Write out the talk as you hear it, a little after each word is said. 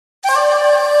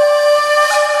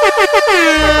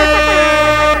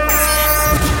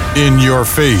In your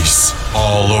face,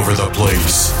 all over the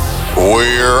place.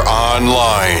 We're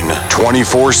online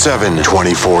 24/7.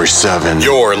 24/7.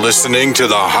 You're listening to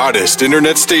the hottest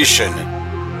internet station.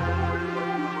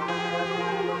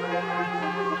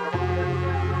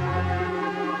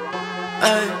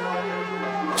 Ey.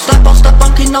 Steig aus der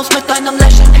Bank hinaus mit deinem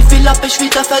Lächeln, wie viel hab ich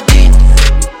wieder verdient?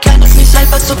 Kenn es nicht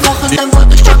selber zu kochen, denn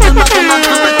wurde ich schon immer von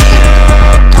anderen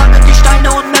bedient. Trage die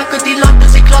Steine und merke, die Leute,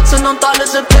 sie klotzen und alle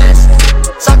sind pissed.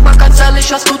 Sag mal ganz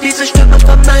ehrlich, hast du diese Stimme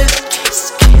vermisst?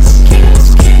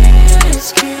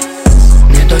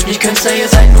 Nehmt euch nicht Künstler, ihr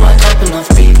seid nur ein Tropfen auf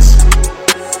Beats.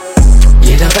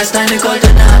 Jeder weiß, deine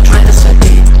goldene Hand ist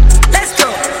verdient. Let's go!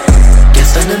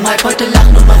 Gestern im Hype, heute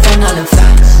lachen und mal von allen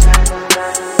Fans.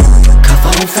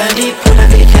 Kaffer und Ferdi, Bruder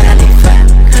wie Kelly-Fan.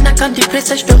 Keiner kann die Play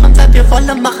zerstören, wenn wir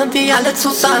wollen, machen wir alle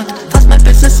zusammen. Fass mein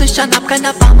Business nicht an, hab kein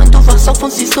Erbarmen. Du wachst auf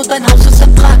und siehst, du, dein Haus ist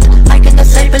im Brand.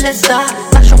 Eigenes Label ist da,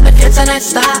 war schon mit 14 ein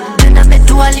Star. Männer mit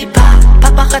Dua Lipa,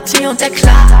 Paparazzi und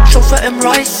Eklat. Chauffeur im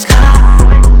Royce Car.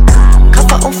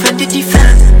 Kaffer und Fendi, die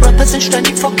Fan. Rapper sind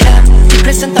ständig vor Cam. Die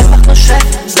Plays sind einfach nur Chef.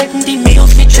 Stacken die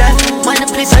Meos wie Jeff. Meine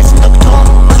Plays heißen Doktor.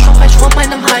 War schon reich vor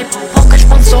meinem Hype. Brauch kein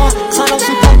Sponsor, zahl aus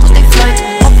dem Bord und den Flight.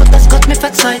 Hoffe, dass Gott mir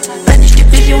verzeiht, wenn ich die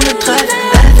Billionen treff.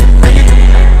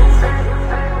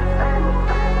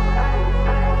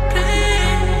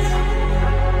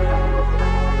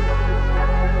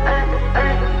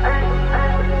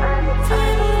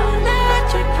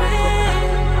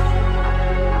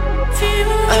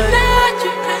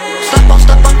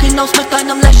 Hinaus mit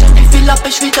deinem Lächeln, wie viel hab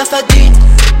ich wieder verdient?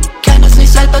 Kenn es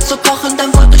nicht selber zu kochen,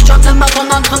 denn wurde ich schon immer von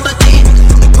anderen bedient.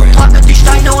 Trage die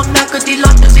Steine und merke, die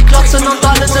Leute, sie klotzen und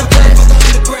alle sind pissed.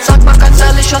 Sag mal ganz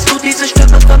ehrlich, hast du diese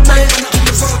Stimme vermisst?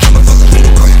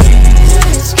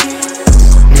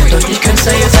 Nehmt euch nicht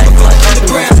Künstler, ihr seid nur ein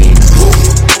Tropfen auf Beats.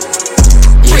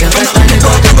 Jeder weiß, deine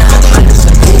goldene Hand ist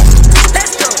verdient.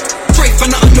 Straight from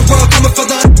the underworld, coming for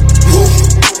the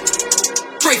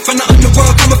Straight from the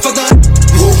underworld, coming for the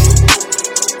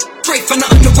Straight from the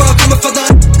underworld, coming for the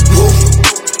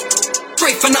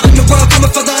Straight from the underworld,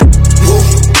 coming for the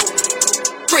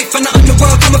Straight from the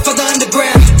underworld, coming for the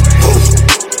underground.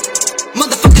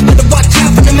 Motherfuckers better watch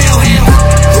out for the mailhound.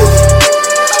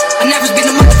 I never been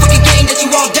a motherfucking game that you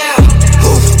all down.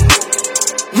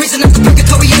 Risen up the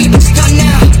purgatory, yeah, you bitch done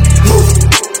now.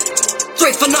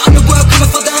 Straight from the underworld, coming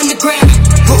for the underground.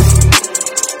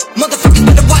 Motherfuckers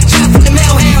better watch out for the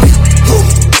mailhound.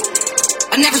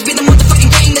 I never been the motherfucking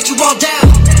game that you all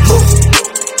down.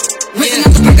 Risen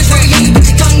up the purgatory, yeah, you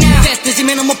bitch done now. Death is your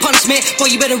minimal punishment. Boy,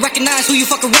 you better recognize who you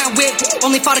fuck around with.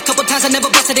 Only fought a couple times, I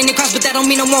never busted any cross, but that don't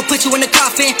mean I won't put you in the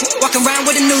coffin. Walk around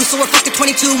with a noose, so we're fucking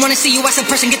 22. Wanna see you as a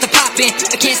person, get the poppin'.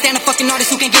 I can't stand a fucking artist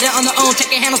who can't get it on their own.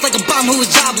 Taking handles like a bum who is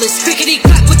jobless. Crickety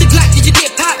clap with the Glock, did you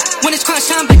get popped? When it's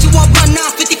crunch time, bet you all run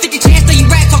off. 50-50 chance that you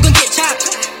rag, all gon' get chopped.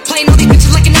 Playing all these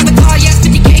bitches like an avatar, yes,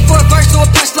 50K for a verse or a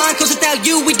punchline. Cause without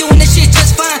you, we doing this shit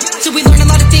just fine. So we learn a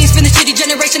lot of things from the shitty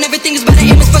generation. Everything is about an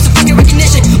image for some fucking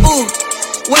recognition. Ooh,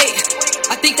 wait,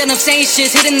 I think that I'm saying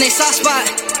shit's hitting their soft spot.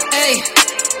 Ayy,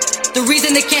 the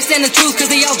reason they can't stand the truth cause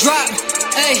they all drop.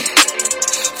 Ayy,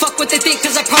 fuck what they think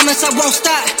cause I promise I won't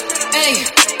stop. Ayy,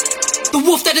 the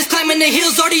wolf that is climbing the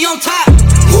hills already on top.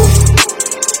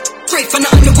 Straight from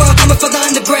the underworld, coming for the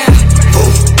underground.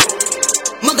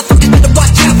 Motherfuckers better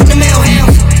watch out for the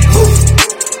mailhounds.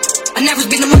 I never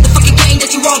been the motherfucking game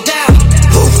that you all down.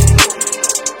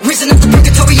 Risen up the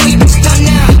purgatory, yeah, you bitch done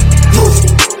now.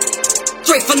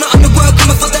 Straight from the underworld,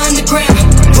 coming for the underground.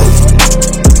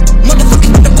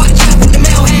 Motherfuckers better watch out for the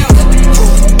mailhounds.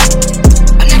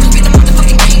 I never been the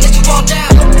motherfucking game that you all down.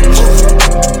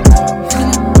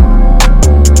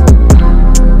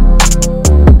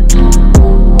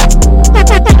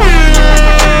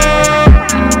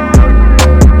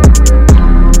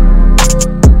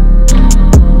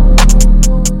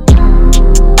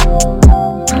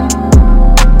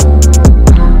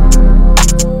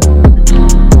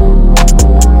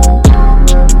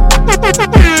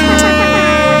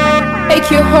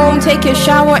 Take your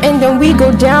shower and then we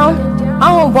go down. I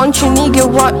don't want you, nigga,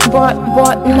 what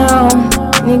now?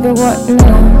 Nigga, what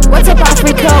now? What's up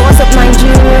Africa, what's up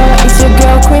Nigeria? It's your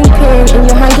girl Queen Pin and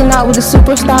you're hanging out with the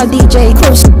superstar DJ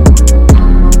Kush.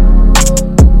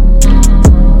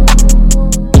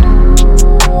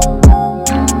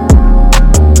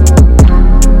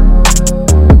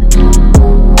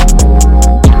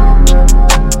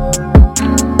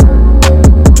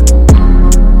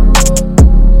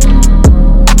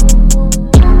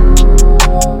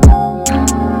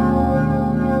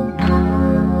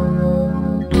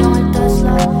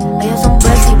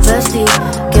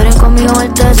 conmigo en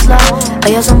el Tesla.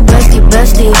 Ellas son besties,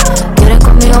 besties. Quieren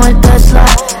conmigo en el Tesla.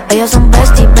 Ellas son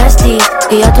besties, besties.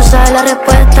 Y ya tú sabes la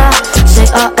respuesta.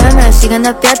 6 AM, siguen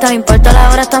despiertas, no importa la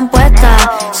hora, están puestas.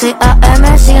 6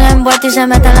 AM, siguen envueltas y se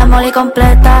meten la moli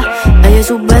completa. Ellas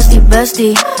son besties,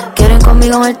 besties. Quieren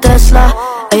conmigo en el Tesla.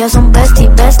 Ellas son besties,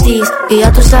 besties. Y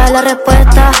ya tú sabes la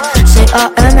respuesta. 6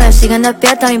 AM, siguen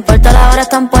despiertas, no importa la hora,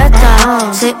 están puestas.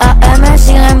 6 AM,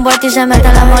 siguen envueltas y se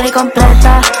meten la moli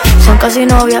completa. Son casi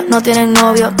novias, no tienen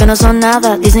novio, que no son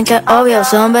nada, dicen que es obvio.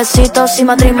 Son besitos y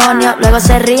matrimonio, luego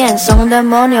se ríen, son un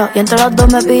demonio. Y entre los dos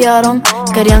me pillaron,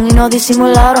 querían y no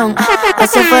disimularon.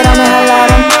 Hacia afuera me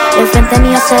jalaron, de frente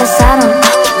mío se besaron.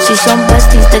 Si son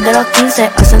besties desde los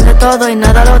 15, hacen de todo y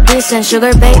nada lo dicen.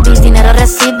 Sugar babies, dinero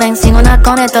reciben, sin una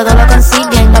cone todo lo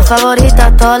consiguen. Las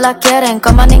favoritas, todas las quieren,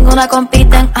 como ninguna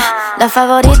compiten. Las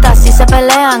favoritas si se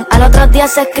pelean, al otro día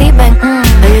se escriben.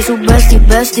 Ellos son besties,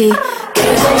 besties.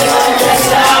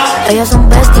 Ellas son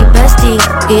besties, besties.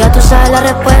 Y ya tú sabes la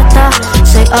respuesta.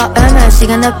 6 AM,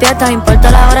 siguen despiertas, no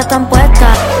importa la hora, están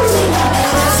puestas.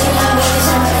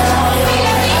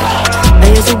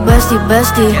 Ellas son besties,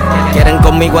 besties. Quieren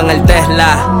conmigo en el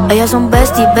Tesla. Ellas son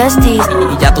besties, besties.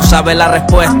 Y ya tú sabes la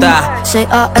respuesta. 6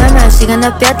 AM, siguen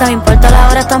despiertas, no importa la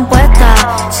hora, están puestas.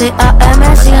 6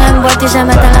 AM, siguen envueltas y se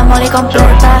meten la moli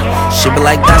completa. She be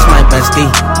like, that's my bestie.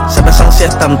 Se besan si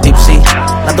están tipsy.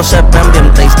 Las dos se ven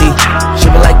bien tasty. She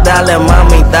be like, dale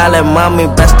mami,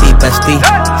 bestie, bestie.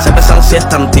 Se besan si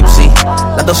están tipsy.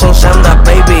 Las dos son senda,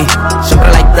 baby.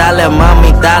 Siempre like, dale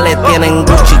mami, dale. Tienen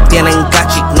Gucci, tienen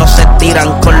Cachi. No se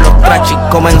tiran con los trachis.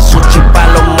 Comen sushi pa'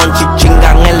 los monchis.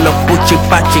 Chingan en los puchi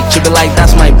pachi. She be like,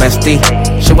 that's my bestie.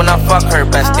 She wanna fuck her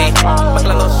bestie.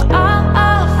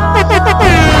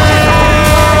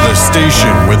 The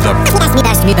station with the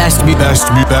best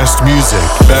music.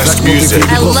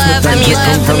 I love the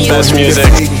music. Best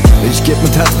music. Ich geb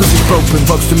mit Herz, bis ich broke bin,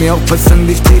 boxst du mir auch bis in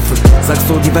die Tiefe. Sagst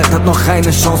du, die Welt hat noch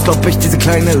eine Chance, glaub ich, diese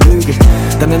kleine Lüge.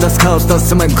 Dann in das Chaos, das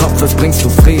in meinem Kopf ist, bringst du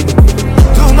Frieden.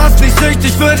 Du machst mich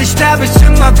süchtig, für dich sterbe ich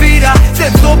immer wieder.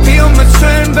 Selbst Opium ist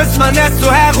schön, bis man es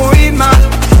zu Heroin macht.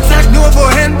 Sag nur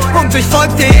wohin und ich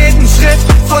folg dir jeden Schritt.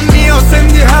 Von mir aus in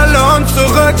die Hölle und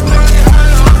zurück.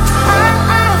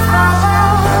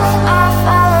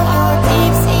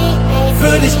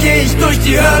 Für dich geh ich durch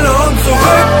die Hölle und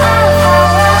zurück.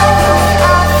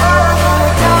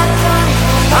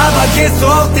 Aber gehst du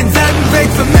auch denselben Weg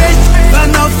für mich?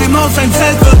 Wenn aus dem Haus ein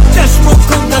Zelt wird, der Schmuck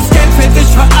und das Geld für dich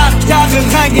für 8 Jahre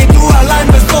rein. Geh du allein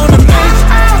bist ohne mich.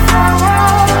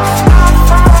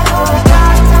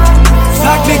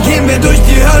 Sag mir, gehen wir durch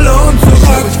die Hölle und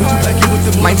zurück.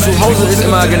 Mein Zuhause ist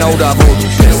immer genau da, wo du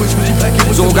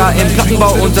bist. Sogar im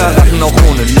Plattenbau unter Ratten auch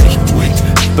ohne Licht.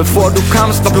 Bevor du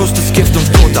kamst, war bloß das Gift und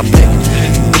toter Blick.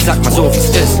 Ich sag mal so, wie's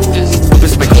ist. Du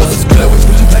bist mein großes Glück.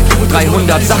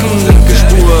 300 Sachen, linke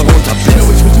Spur runter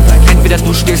Blitz. Entweder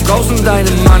du stehst draußen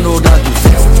deinen Mann oder du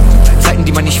sitzt. Zeiten,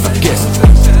 die man nicht vergisst,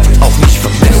 auch nicht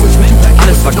vermisst.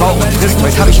 Alles war grau und trist,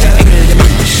 heute hab ich den Engel, der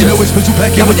mich beschützt.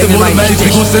 Ja, und Engel mein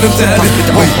Gesicht, pass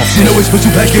bitte auf mich. Ich bin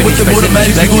nicht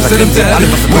besser, alle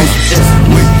was du brauchst ist.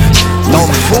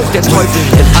 Daumen hoch, der Teufel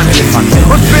wird angefangen.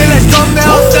 Und vielleicht kommt er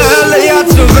aus der Hölle ja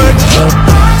zurück.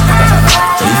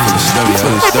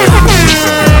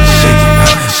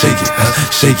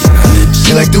 Shake it.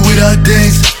 She like the way that I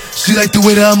dance. She like the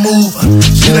way that I move.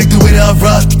 She like the way that I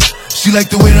rock. She like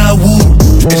the way that I woo.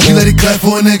 And she let it clap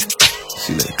for a nigga.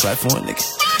 She let it clap for a nigga.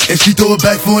 And she throw it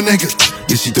back for a nigga.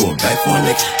 Yeah, she throw it back for a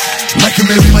nigga. Mike and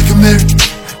Mary.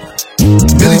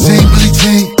 Billie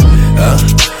Jean.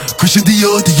 Christian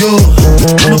Dior.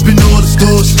 I'm up in all the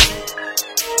stores.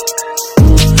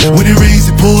 When it rains,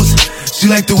 it pours. She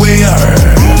like the way I heard.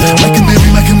 Mike and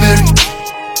Mary.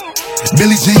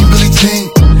 Billie Jean.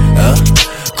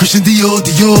 Christian Dior.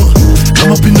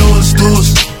 I'm up in all the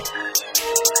stores.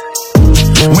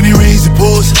 When it rains, it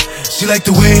pours. She like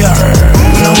the way I heard.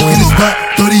 When I walk in the spot,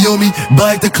 30 on me.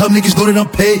 Buy at the club, niggas know that I'm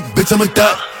paid. Bitch, I'm a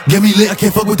thot. Get me lit, I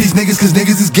can't fuck with these niggas cause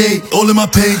niggas is gay. All in my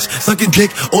page, sucking dick.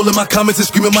 All in my comments and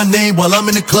screaming my name while I'm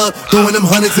in the club, throwing them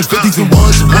hundreds and fifties and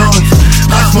ones.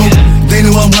 I smoke, they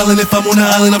know I'm wildin'. If I'm on the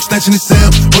island, I'm snatching the cell.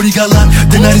 Brody got locked,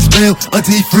 the night is bail.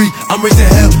 Until he free, I'm raising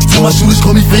hell. Tell my shooters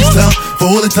call me FaceTime. For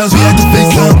all the times we had to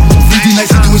FaceTime. 3D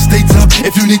nights and doing state time.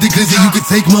 If you need the glizzy, you can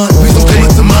take mine. Please don't come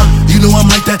up to mine. You know I'm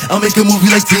like that, I'll make a movie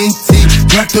like TNT.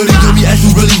 Black 30 on me, as you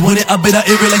really want it. I bet I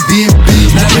air it like DMB.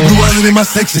 Now the blue island in my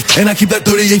section, and I keep that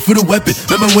 38 for the weapon.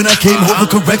 Remember when I came home for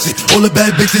correction? All the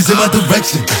bad bitches in my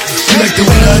direction. She like the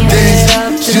way that I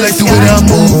dance. She like the way that I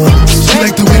move. She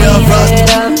like the way that I rock.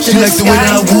 She like the way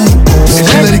that I woo. And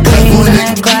she let it clap for a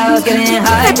nigga.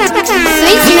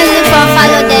 Sweet music for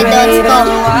follow that.com.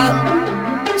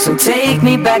 So take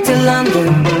me back to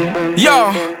London.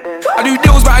 Yo, I do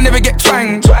deals but I never get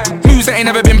twanged. Moves that ain't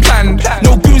never been planned.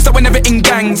 No goons that were never in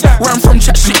gangs. Where I'm from,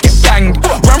 chat shit get banged.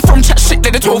 Where I'm from, chat shit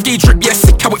let the 12 gauge drip. Yeah,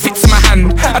 sick how it fits in my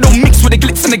hand. I don't mix with the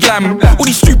glitz and the glam. All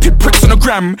these stupid pricks on the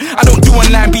gram. I don't do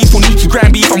online beef or Nikki gram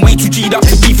beef. I'm way too G'd up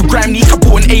to beef for gram neek. I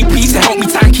bought an AP to help me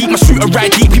time keep my shooter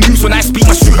ride deep. He moves when I speak,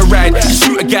 my shooter ride. You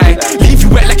shoot a guy, leave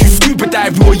you wet like you scuba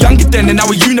dive. We were younger then and now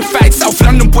we're unified. South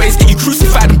London boys get you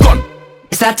crucified and gone.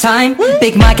 It's that time,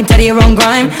 Big Mike and Teddy are on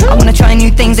grime. I wanna try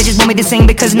new things, they just want me to sing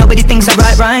because nobody thinks I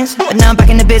write rhymes. But now I'm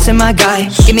back in the bits of my guy.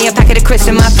 Give me a packet of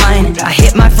crisps and my pine. I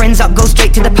hit my friends up, go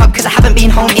straight to the pub cause I haven't been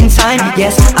home in time.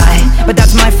 Yes, but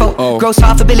that's my fault. Gross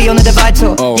 $500 million on the divide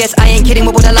tour. Yes, I ain't kidding,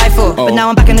 what would I lie for? But now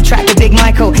I'm back on the track with Big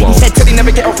Michael. He said, Teddy,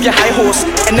 never get off your high horse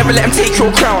and never let him take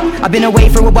your crown. I've been away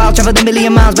for a while, traveled a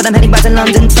million miles, but I'm heading back to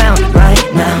London town right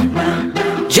now.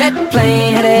 Jet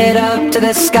plane headed up to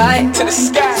the sky.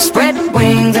 Spread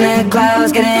wings in the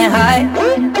clouds getting high.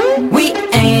 We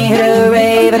ain't hit a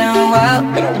rave in a while.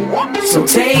 So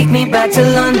take me back to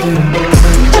London.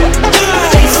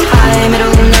 Face high,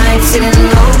 middle night, sitting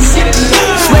low.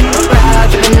 Sweat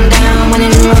brow dripping down when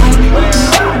in Rome.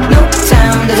 No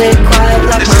town does it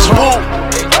quite like my home.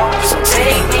 So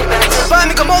take me back to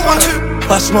London. Come on, 1,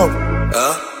 2. I smoke.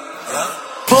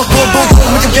 Boom,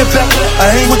 we can get back.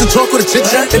 I ain't with the talk or the chit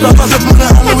chat. If I pass up on the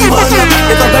island, we wild up.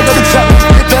 If I back up the trap,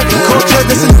 get back in the court track.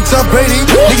 This is Tom Brady.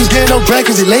 Niggas getting no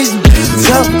brand cause they lazy.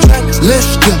 Top track,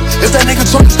 let's go. If that nigga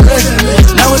talk crazy,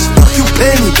 now it's fuck you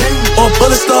pay me. Or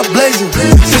bullets start blazing.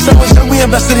 Since I was young, we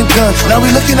invested in guns. Now we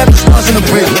looking at the stars in the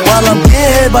break. While I'm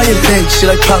getting head by your thing.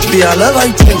 She like Poppy, I love how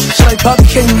you think. She like Poppy,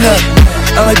 can't nut.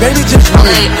 I'm like, baby, just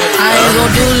wait. I ain't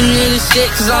gon' do the nigga shit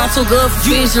cause I'm too good for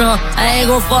featuring her. I ain't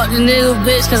gon' fuck the nigga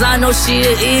bitch cause I know she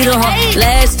a eater, huh?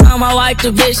 Last time I wiped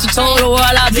the bitch, she told the world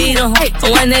I beat her, huh?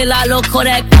 But when they like Lil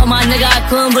Kodak up, my nigga, I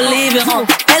couldn't believe it, huh?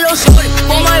 Hello, shorty,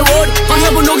 on my word, I'm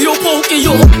never know you poke in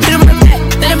you. Hit him in the back,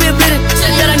 let him be a bitch,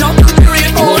 shit that I know,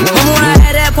 period, on. Remember when I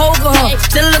had that poker, huh?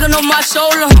 Still looking on my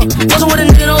shoulder, huh? Wasn't with a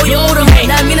nigga, no Yoda, huh?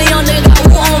 That mean a young nigga got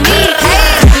who on me,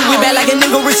 we bad like a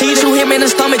nigga receipt. Shoot him in the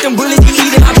stomach, them bullets he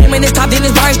eating. I came in his top, then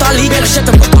his brain start leaking. Shut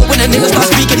the fuck up when a nigga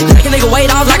start speaking. Make a nigga wait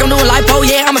off like I'm doing lipo.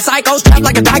 Yeah, I'm a psycho, strapped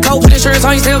like a Geico. Put insurance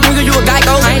on you, still nigga, you a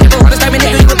Geico. I ain't never run a statement,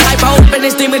 nigga, you a typo. Up in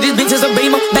this steamer, this bitch is a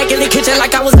beamer. Back in the kitchen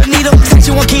like I was a needle. Said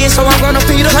she want kids, so I'm gonna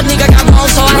feed her. Her nigga got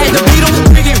balls, so I had to beat him.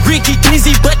 Nigga Ricky,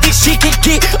 Glizzy, but this shit can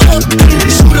get up.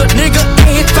 Shoot a nigga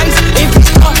in his face if he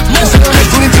start moving.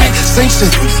 Same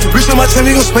shit. Reach on my time,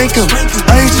 we gon' spank him.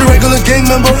 I ain't your regular gang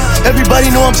member.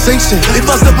 Everybody know I'm sanctioned. If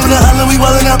I step on the island, we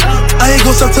wildin' out. I ain't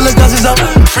gon' stop till the guys is out.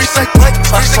 Free psych, right?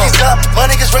 Free niggas top.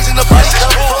 My niggas raising the price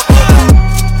up.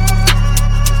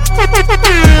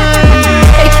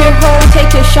 Take you home,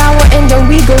 take a shower, and then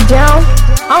we go down.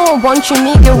 I don't want you,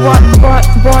 nigga, what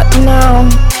now?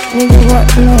 Nigga,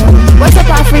 what now? What's up,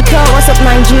 Africa? What's up,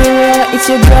 Nigeria? It's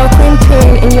your girl, Queen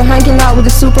Pin, and you're hanging out with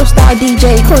the superstar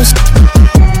DJ, Kush.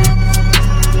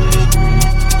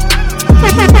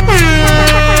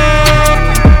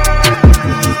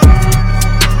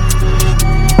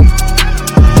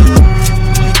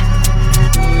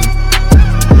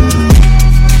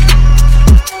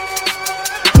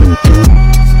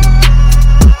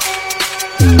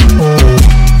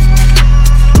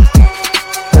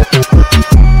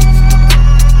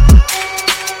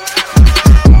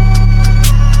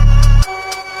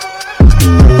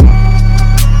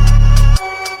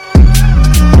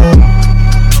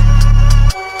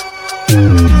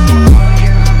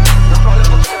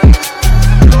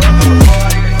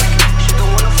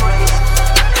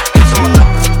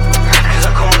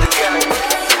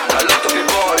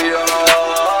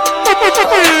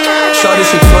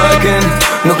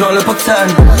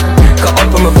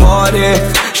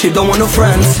 She don't want no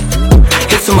friends.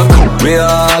 Hits on my career,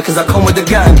 cause I come with the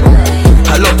gang.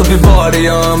 I love to be body,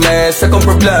 mais c'est comme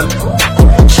problème.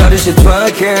 Shawty she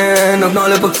twerking, donc dans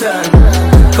le book 10.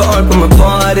 Got up on my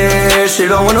party, she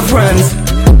don't want no friends.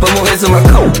 But more hits on my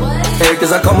coat,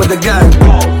 cause I come with the gang.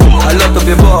 I love to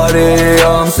be body,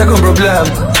 c'est comme problème.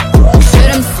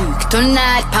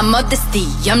 Tonight, par modesty,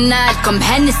 I'm not comme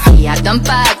Hennessy. I don't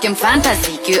back in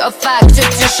fantasy, que of fact.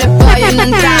 Je boy in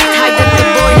en takt, high that the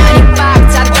boy na ni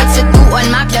pakt. Sa tot se duan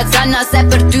maklet sana se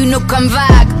për ty nuk kom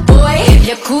vag. Boy,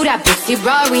 lëkura bësi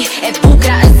Rari, e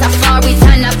bukra në safari.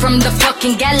 Tana from the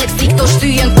fucking galaxy, këto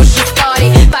shtyjen ku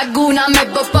shqiptari. Paguna me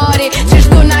bopari, që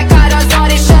shtu na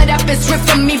karazari. Shut up, it's rip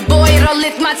from me boy,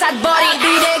 rollit ma cat body.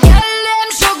 Bide gëllim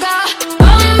shuga,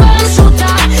 bam bam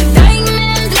shuta.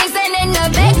 Diamond blazing in the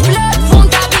back.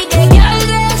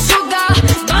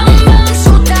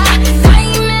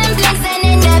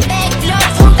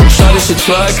 She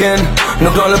twerking,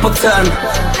 Nuk rolle po t'sen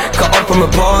Ka orë për me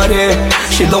party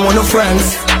She don't want no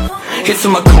friends Hits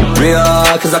in my career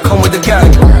Cause I come with the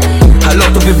gang Hallo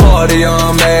të vi bari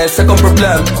me se kom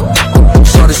problem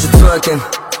Shorty she twerking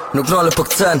Nuk rolle po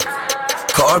t'sen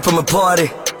Ka orë për me party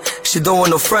She don't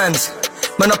want no friends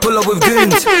Man I pull up with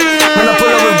goons Man I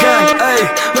pull up with gang Ay,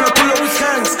 man I pull up with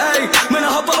gangs Ay, man I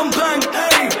hop on bang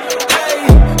Ay, ay.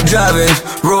 Driving,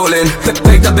 rolling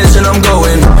Pick that bitch and I'm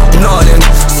going Nodding,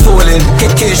 swollen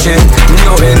Kissing,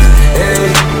 knowing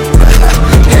Ay,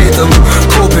 hate them,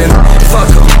 coping Fuck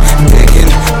them,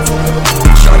 taking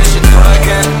Shorty shit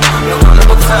twerking No running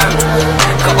for time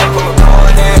Come up from a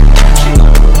party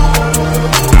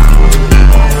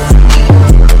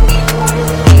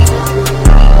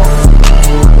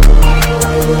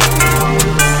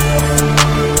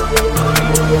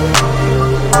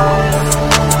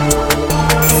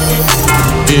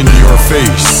In your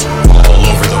face, all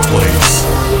over the place.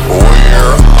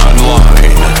 We're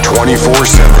online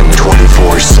 24/7.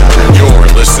 24/7. You're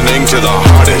listening to the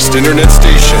hottest internet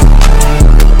station.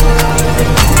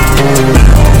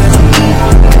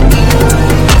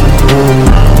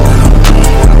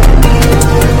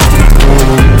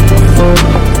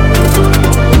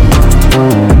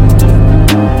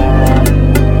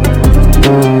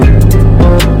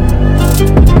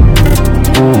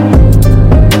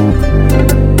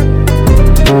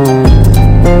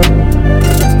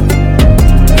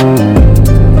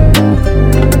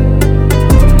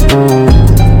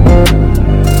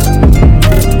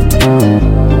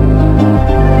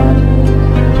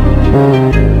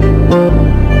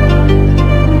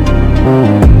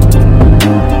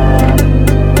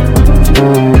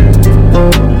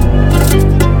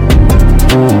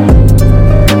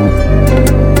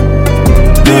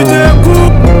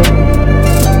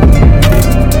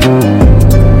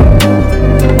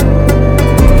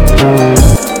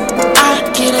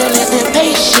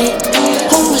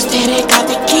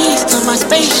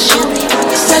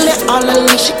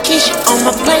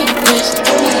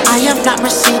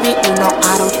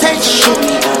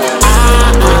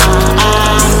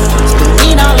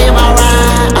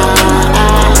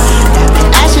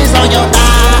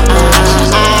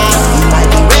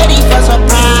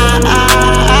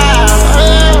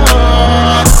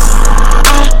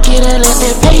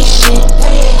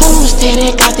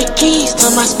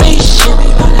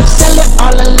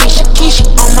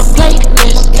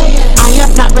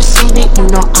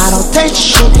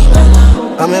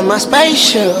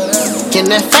 Getting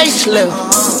that facelift,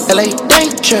 LA day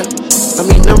trip. I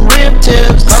mean them rib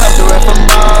tips. Call up the rep from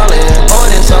ballin'.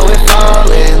 Morning so we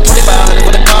fallin'. 2500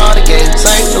 for the cardigan.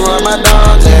 Thanks to all my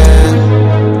dogs in.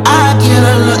 I get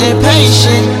a little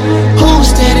impatient.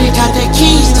 Who's steady got the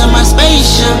keys to my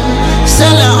spaceship?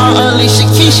 Selling on Alicia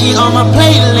Keys, she on my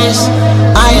playlist.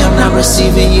 I am not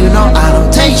receiving, you know I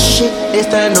don't take shit. It's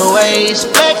the new age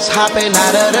flex, hopping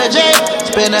out of the jet.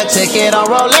 Spin a ticket on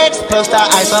Rolex, plus the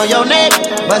ice on your neck.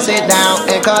 Bust it down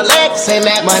and collect, send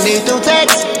that money through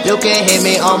text. You can hit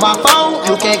me on my phone,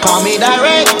 you can call me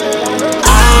direct.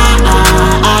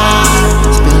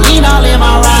 Spilling all in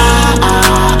my ride.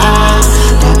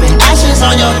 Dumping ashes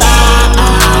on your thigh.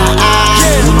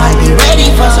 You might be ready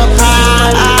for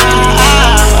surprise.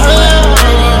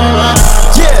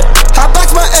 Yeah, I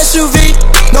box my SUV,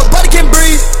 nobody can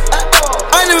breathe.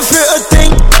 I never fear a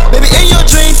thing, baby in your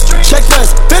dreams. Check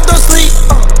first, fifth don't sleep.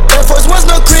 Air Force One's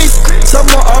no crease.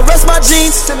 Someone arrest my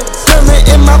jeans. Feeling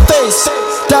in my face,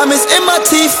 diamonds in my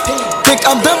teeth. Think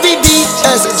I'm the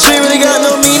VVS, she really got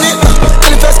no meaning.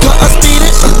 In the fast car, I'm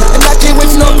speeding, and I can't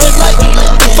wait for no red light.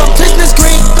 If I'm pushing this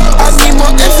green, I need more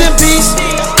M's and B's.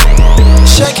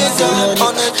 Check it down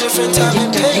on a different time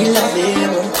and day.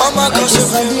 All my girls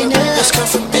are real, let's come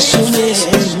from business.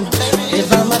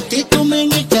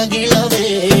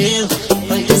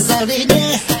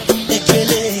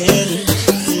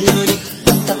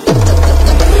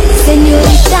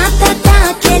 Señorita, ta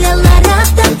ta, quiero la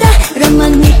ratata.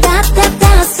 Romanita, ta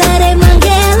ta,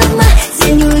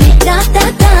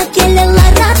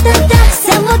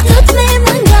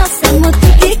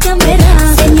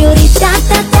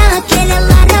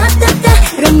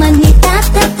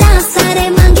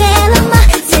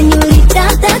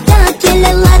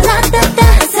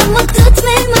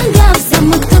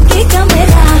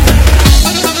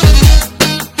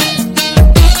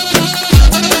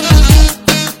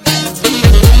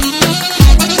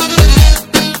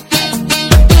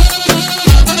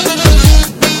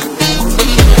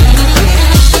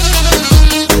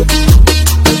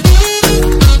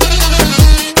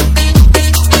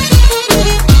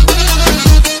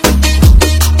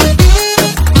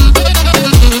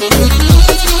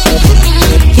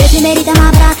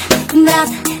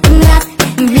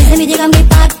 Bisa mi llega mi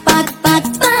pat, pat, pat,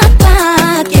 pat,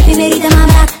 pat. Que fi merita ma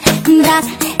brat, brat,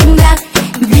 brat.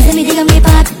 Bisa mi llega mi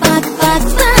pat, pat, pat,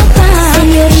 pat, pat.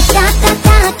 Señorita, ta,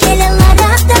 ta, que le la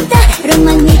ratata.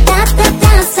 Romanita, ta,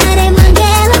 ta, sare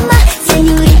mangela ma.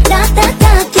 Señorita, ta,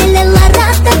 ta, que le la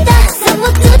ratata. Samo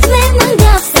tut me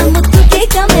mangaf, samo tut ke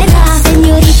kamera.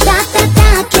 Señorita, ta, ta,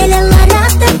 que le la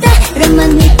ratata.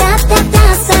 Romanita, ta, ta,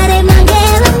 sare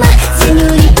mangela ma.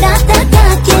 Señorita, ta, ta,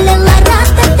 que le la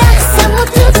ratata. Samo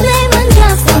tut me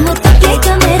mangaf, samo tut ke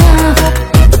kamera.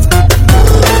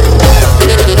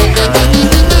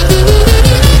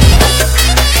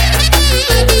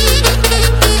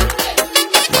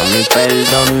 Mami,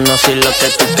 perdón, no soy lo que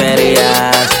tú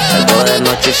querías. Salgo de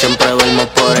noche y siempre duermo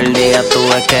por el día.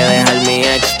 Tuve que dejar mi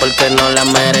ex porque no la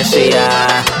merecía.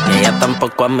 Y ella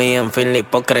tampoco a mí, en fin, la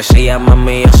hipocresía.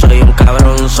 Mami, yo soy un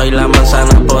cabrón, soy la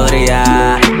manzana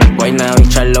podrida. Buena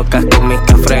bichas locas con mis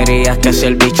cafrerías. Que si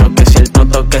el bicho, que si el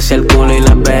toto, que si el culo y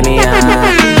las venías. A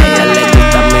ella le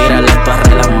gusta mirar las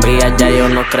torres lambías. Ya yo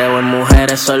no creo en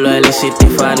mujeres, solo Elis y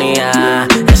Tiffany'a.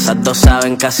 Esas dos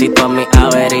saben casi todas mis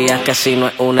averías. Que si no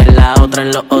es una es la otra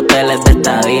en los hoteles de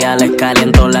estadía. Les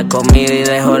caliento la comida y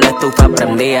dejo la estufa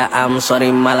prendida. I'm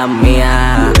sorry, mala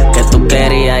mía. Que tú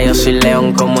querías, yo soy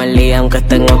león como el día. Aunque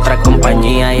esté en otra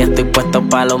compañía. Y estoy puesto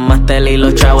pa' los máster y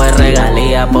los chavos de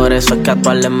regalía. Por eso es que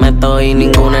actual les meto y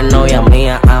ninguna es novia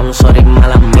mía. I'm sorry,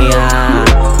 mala mía.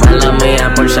 Mala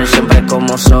mía por ser siempre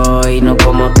como soy, no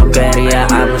como tú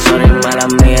querías. I'm sorry, mala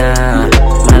mía.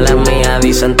 Mala mía,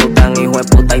 dicen tú tan hijo de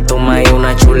puta y tú más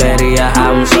una chulería.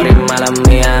 I'm sorry, mala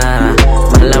mía.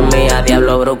 Mala mía,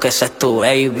 diablo bro, que esa es tu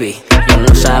baby. Yo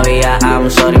no sabía, I'm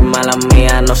sorry, mala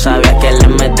mía. No sabía que le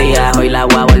metía. Hoy la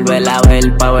voy a volver a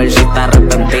ver pa' ver si está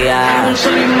arrepentida. I'm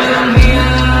sorry, mala mía.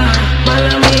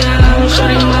 Mala mía, I'm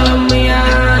sorry, mala mía.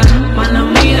 Mala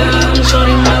mía, I'm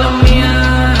sorry, mala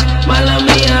mía. Mala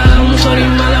mía, I'm sorry,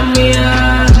 mala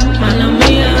mía. Mala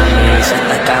mía. Dice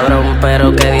está cabrón,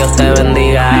 pero que Dios te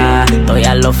bendiga. Estoy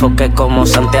a los foques como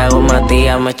Santiago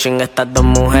Matías. Me chingue estas dos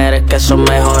mujeres que son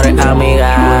mejores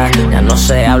amigas. Ya no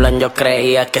se hablan, yo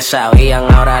creía que sabían.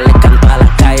 Ahora les canto a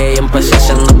la calle y empecé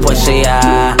haciendo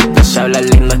poesía. No se habla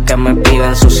lindo, es que me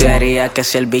piden suciería. Que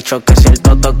si el bicho, que si el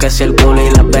toto, que si el culo y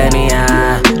las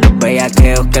venías. Los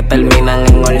bellaqueos que terminan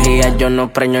en orgías. Yo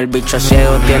no preño, el bicho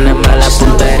ciego tiene mala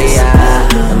puntería.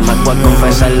 Es más, voy a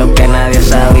confesar lo que nadie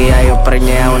sabía. Yo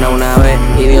preñé a una vez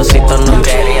y Diosito no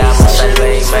quería. Me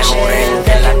salvé y me juré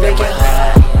que la que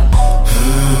quedara.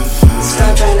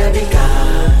 Stop trying to be God.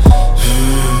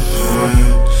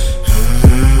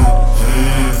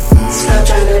 Stop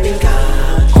trying to be God.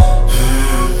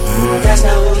 That's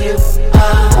not who you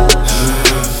are.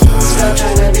 Stop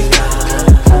trying to be God.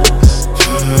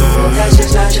 That's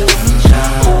just not you.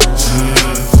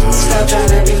 Stop trying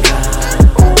to be God.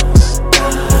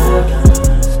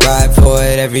 Ride for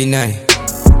it every night.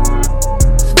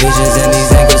 Visions and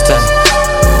these ankles tight.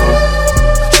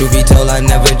 Truth be told, I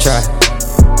never tried.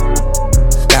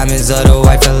 Diamonds of the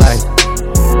white for life.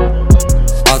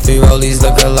 All three rollies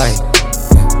look alike.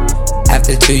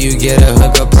 After two, you get a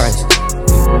hookup price.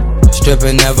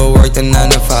 Stripper never worked a 9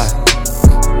 to 5.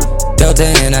 Delta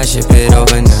and I ship it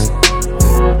overnight.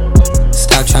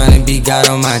 Stop trying to be God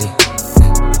Almighty.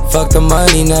 Fuck the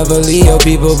money, never leave your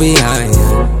people behind.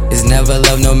 It's never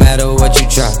love, no matter what you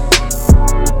try.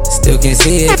 Still can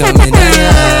see it coming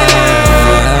down.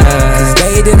 Cause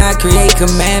they did not create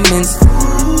commandments.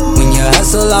 When you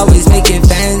hustle, always make it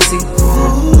fancy.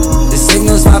 The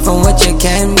signal's far from what you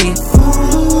can be.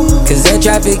 Cause air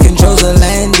traffic controls the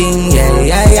landing. Yeah,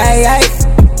 yeah, yeah, yeah.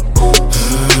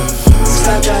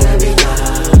 Stop trying to be God.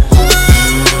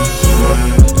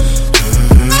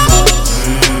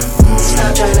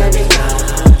 Stop trying to be God.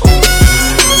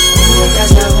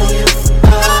 That's not who you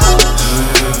are.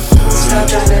 Stop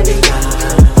trying to be God.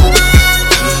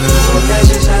 That's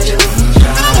just not you.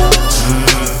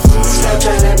 Stop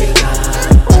trying to be God.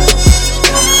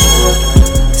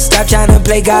 Stop trying to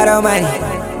play God Almighty.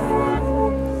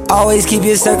 Always keep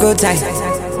your circle tight.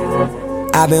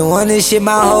 I've been wanting this shit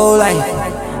my whole life.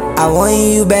 I want you,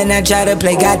 you better not try to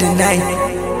play God tonight.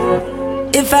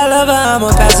 If I love her,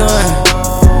 I'ma pass on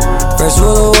her. First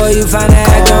rule of war, you find that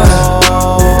act on her.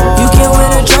 You can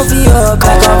win a trophy or a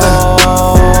back on her,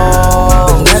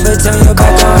 but never turn your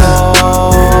back on her.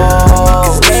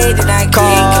 Cause they did not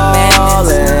create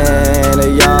commandments. A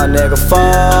young nigga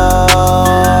fall.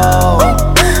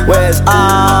 Where's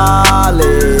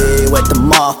Ollie with the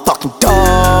motherfucking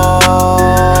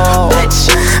dog?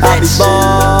 I be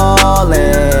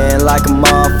ballin' like a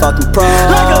motherfucking pro.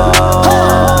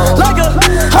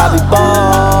 I be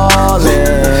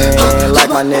ballin' like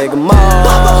my nigga Mo.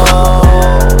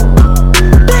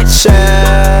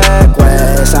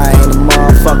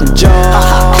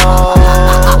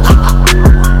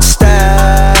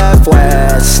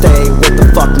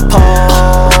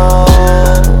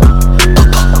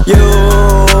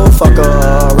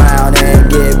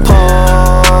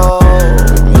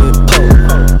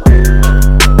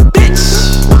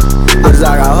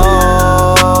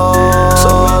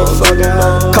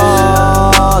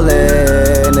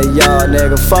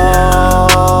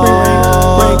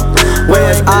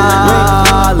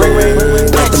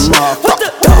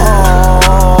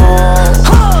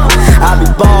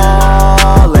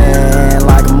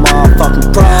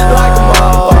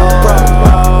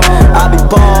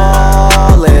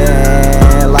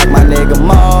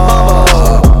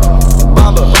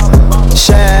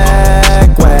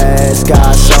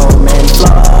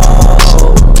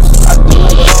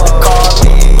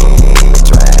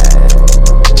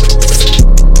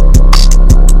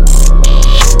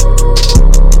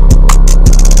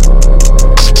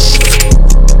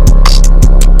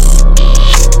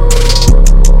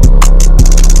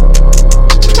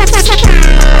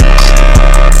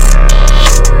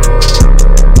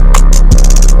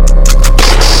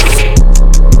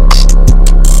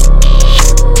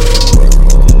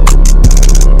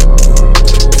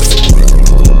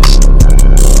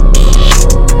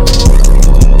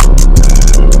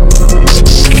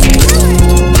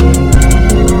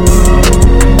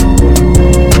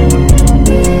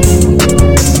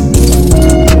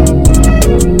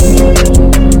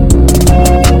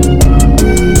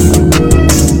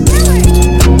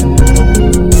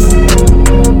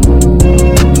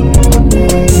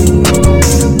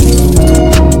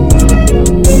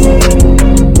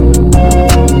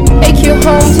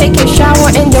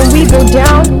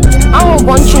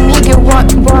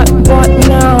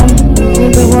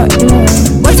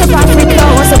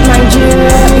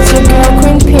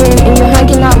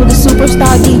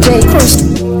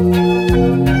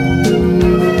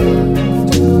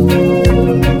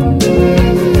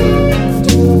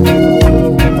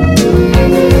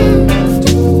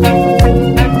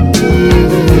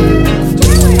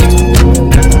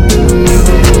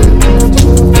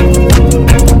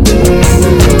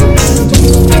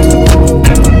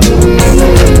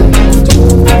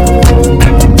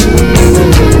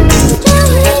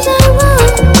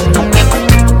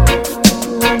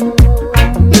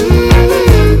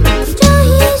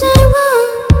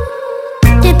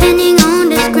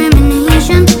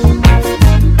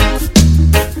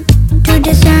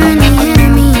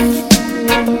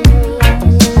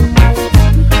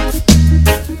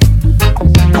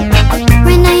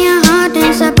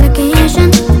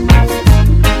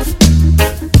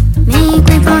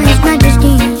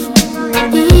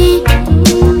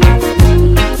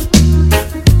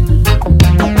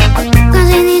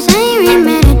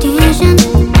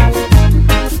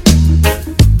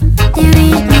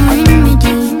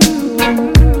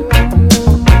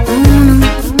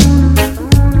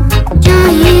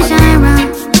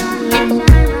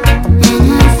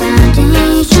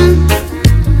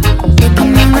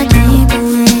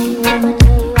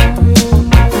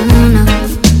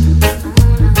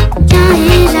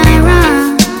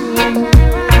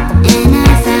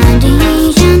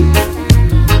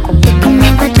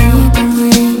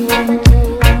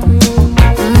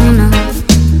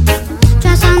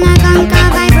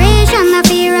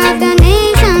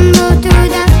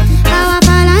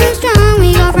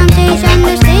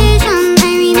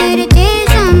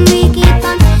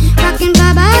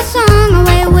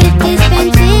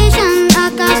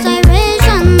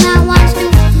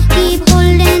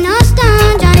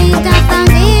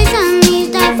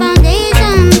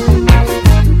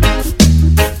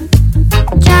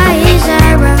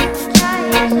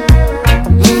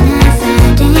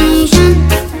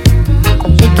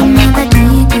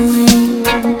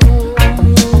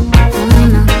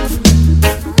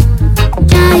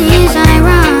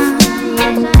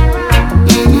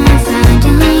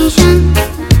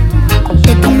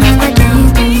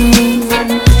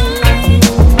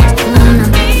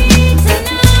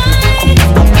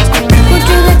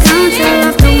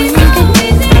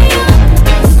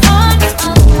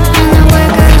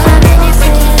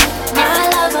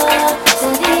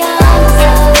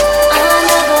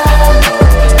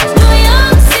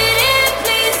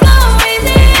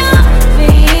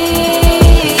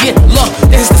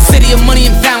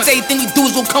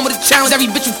 diamonds. Every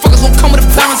bitch you fuckers gon' come with a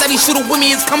balance. Every shooter with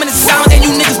me is coming in silent. And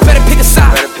you niggas better pick a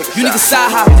side. You niggas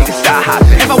side hop.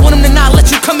 If I want them to not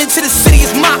let you come into the city,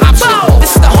 it's my option.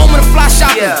 This is the home of the fly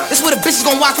shopping. This where the bitches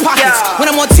gon' watch pockets. When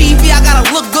I'm on TV, I gotta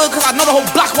look good, cause I know the whole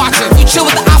block watching. If you chill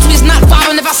with the ops, we is not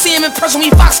vibing. If I see him in person,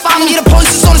 we fox following. Yeah, the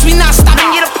police is on us, we not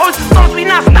stopping. Yeah, the police is on us, we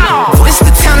not stopping. This is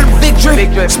the town of the big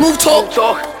drip. Smooth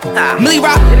talk. Millie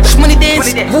rock, money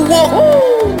dance, woo walk.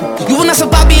 You will not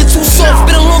survive being too soft.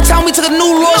 Been a long time, we took a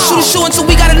new law. Shoot a show until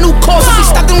we got a new cause. If we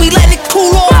stop, then we letting it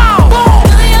cool off.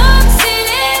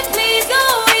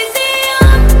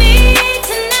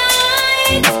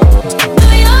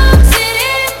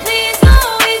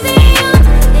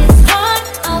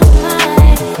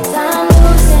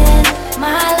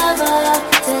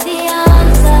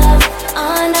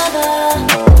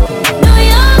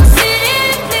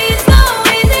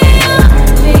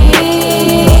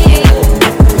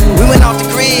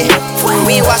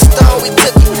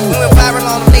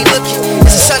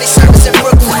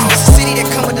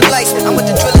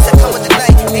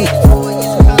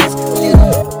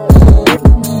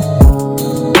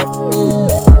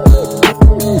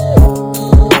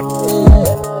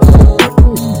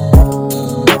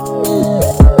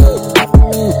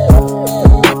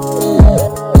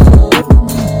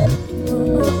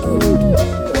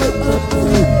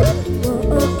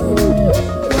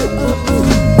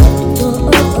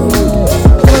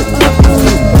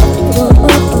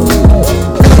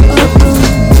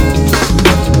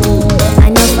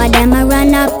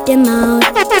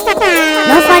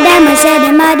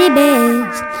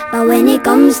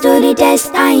 To the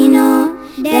test, I know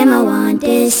them I want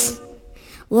this.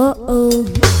 Whoa,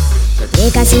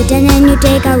 take a seat and then you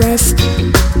take a rest.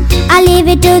 I leave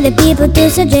it to the people to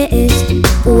suggest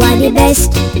who are the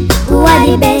best, who are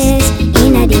the best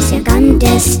in a this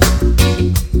contest.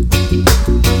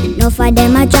 No for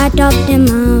them I chat up them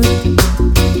out.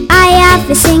 I have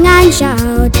to sing and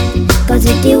shout, cause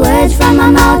it's the words from my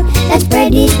mouth that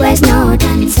spread east, west, north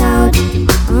and south.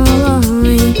 Oh,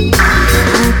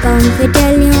 I come to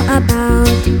tell you about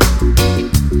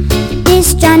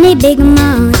this Johnny Big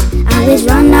Mouth. I always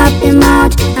run up the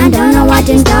mouth and don't know what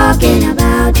I'm talking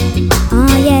about.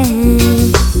 Oh yeah.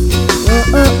 Whoa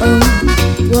oh oh,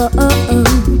 whoa oh oh,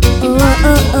 whoa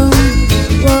oh oh,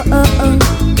 whoa oh oh,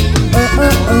 whoa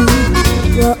oh oh,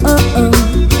 whoa oh oh,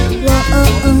 whoa oh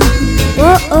oh,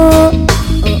 whoa oh oh,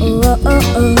 whoa oh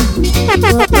oh.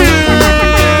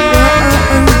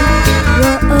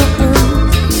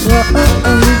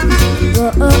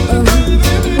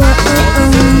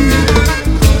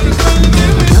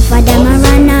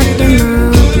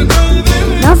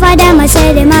 Them I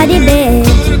say them are the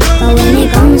best, but when it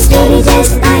comes to the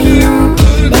test, I know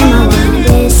them I want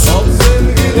this.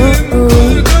 Whoa,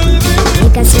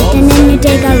 take a seat and then you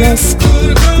take a rest.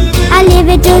 I leave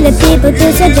it to the people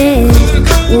to suggest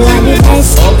who are the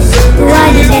best, who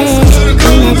are the best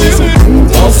in a this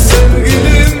contest.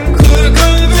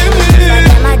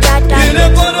 Yine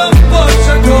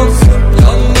paramparça kalsın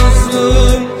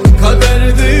yalnızlığım kader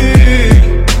değil,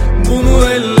 bunu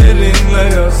ellerinle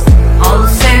yaz. Al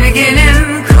sevgilim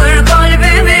kır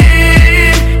kalbimi,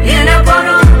 yine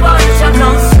paramparça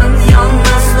kalsın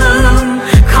yalnızlığım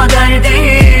kader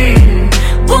değil,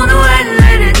 bunu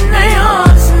ellerinle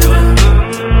yazdım.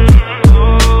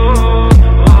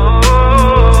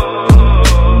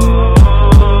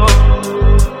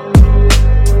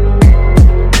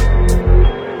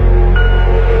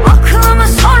 Aklımı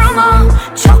sorma,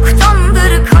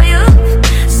 çoktandır kayıp,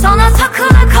 sana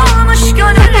takılı kalmış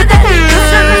gönülde,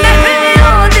 gözümde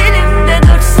dilimde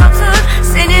 4 satır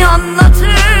seni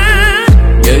anlatır.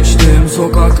 Geçtiğim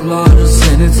sokaklar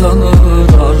seni tanır,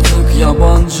 artık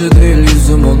yabancı değil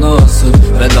yüzüm ona asır.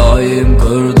 Fedaim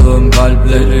kırdığım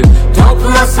kalpleri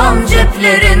toplasam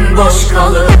ceplerin boş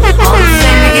kalır. Al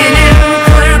sevgilim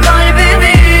kır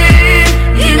kalbimi,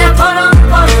 yine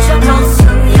paramparça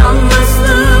kalsın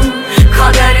yalnızlığım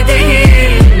kader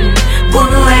değil,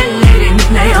 bunu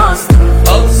ellerinle yazdım.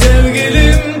 Al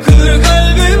sevgilim kır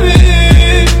kalbimi,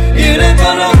 yine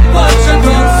paramparça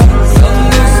kalsın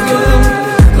yalnızlığım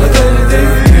kader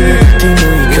değil.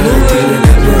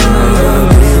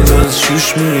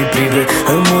 Чушь ми привет,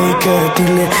 а мой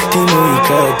катиле, ты мой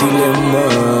катиле,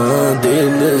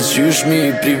 маденес, чушь ми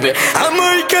привет, а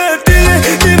мой катиле,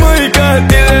 ты мой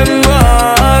катиле,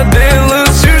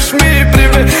 маденес, чушь ми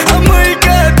привет, а мой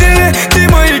катиле, ты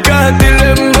мой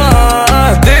катиле,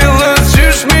 маденес,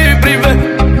 чушь ми привет.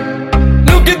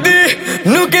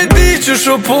 Nuk e di që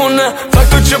shopuna,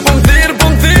 faktu që po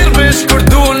m'thir vesh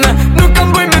korduna. Nuk kam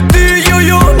bëj me ty,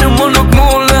 jo, në më nuk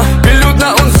mulla. Pilutna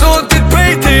unë sotit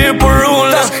prej ti e por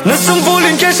ulla. Nësë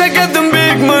m'volin cash I got them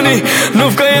big money,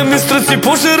 nufka jemi stresu si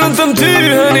pusher unë të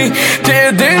mtyhëni Ti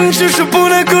e din që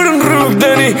shupune kur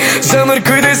m'rrugdëni Zemër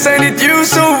kujdes I need you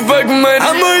so fuck man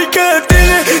A më I ka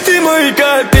tile, ti më I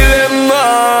ka tile ma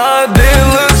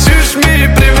Dilës qysh mi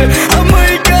prive A më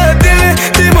I ka tile,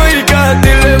 ti më I ka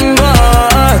tile ma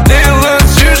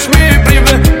Dilës qysh mi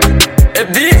prive E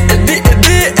di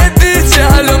që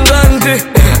halon danti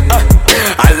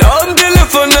Halon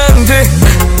telefonanti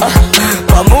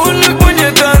Pa mu nuk më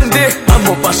njetanti A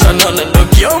mu pashanone nuk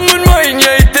jo më nëmaj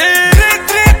njejti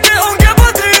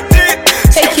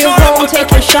Take you home,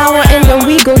 take a shower and then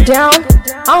we go down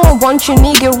I don't want you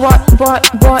nigga, what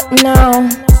now?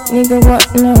 Nigga, what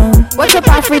now? What's up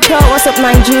Africa, what's up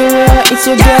Nigeria? It's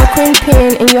your girl Queen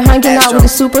Pin and you're hanging out with the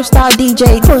superstar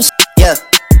DJ Kush.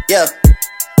 Yeah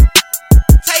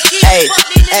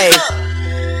Hey,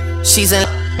 she's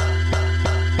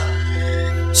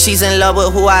in love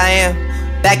with who I am.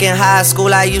 Back in high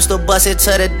school, I used to bust it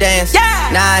to the dance.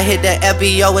 Now I hit the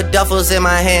FBO with duffels in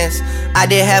my hands. I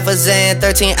did half a Zan,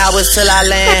 13 hours till I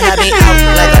land. Had me out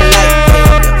like a light,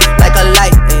 like a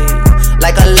light,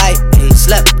 like a light.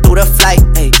 Slept through the flight,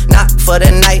 not for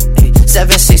the night.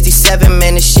 767,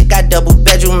 man, this shit got double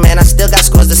bedroom, man. I still got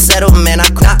scores to settle, man. I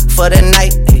not for the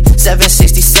night.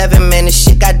 767, man, this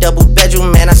shit got double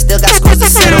bedroom, man. I still got scores to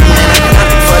settle, man. I not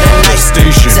for the night.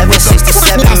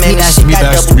 767, man, this shit got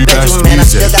double bedroom, man. I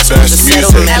still got scores to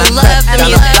settle, man. I love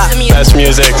the music. Best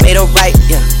music. Made a right,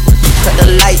 yeah. Cut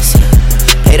the lights, yeah.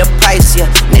 Pay the price,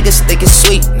 yeah. Niggas think it's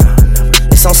sweet,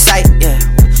 it's on sight, yeah.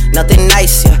 Nothing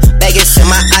nice, yeah. Vegas in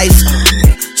my ice,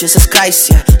 Jesus Christ,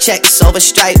 yeah. Checks over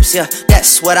stripes, yeah.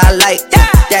 That's what I like, yeah.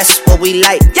 That's what we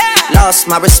like, yeah. Lost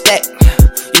my respect,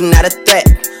 you not a threat.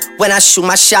 When I shoot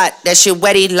my shot, that shit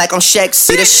wetty like on Shaq.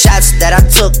 See the shots that I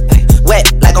took,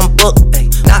 wet like on Book,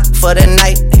 not for the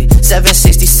night.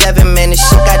 767, man, this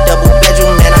shit got double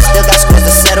bedroom, man. I still got scores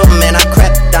to settle, man. I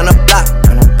crept down the block,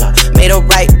 made a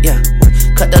right, yeah.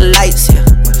 Cut the lights, yeah.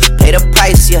 Pay the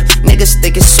price, yeah. Niggas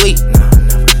think it's sweet,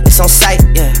 it's on sight,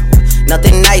 yeah.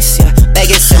 Nothing nice, yeah.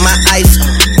 Vegas in my ice,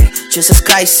 Jesus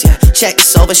Christ, yeah.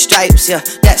 Checks over stripes, yeah.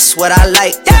 That's what I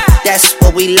like, yeah. That's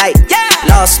what we like, yeah.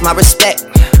 Lost my respect,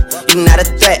 you not a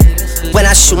threat. When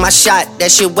I shoot my shot,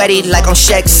 that shit wetty like on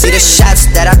Shaq. See the shots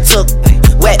that I took,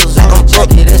 wet like on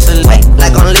Book, wet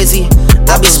like on Lizzie.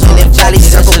 I be spinning valley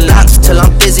circle blocks till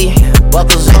I'm busy. Like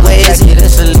where is he?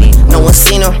 No one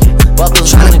seen him.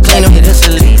 Tryna clean him.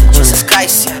 Jesus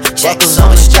Christ, yeah. Checks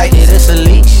over stripes. This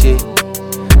elite shit.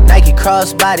 Nike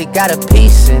crossbody got a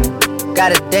piece in it.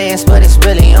 Gotta dance, but it's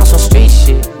really on some street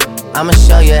shit. I'ma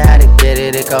show you how to get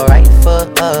it. It go right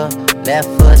foot up, left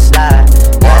foot slide,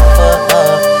 left foot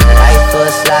up, right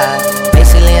foot slide.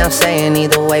 Basically I'm saying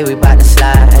either way we bout to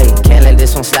slide. Hey, can't let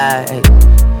this one slide. Hey,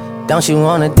 don't you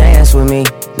wanna dance with me?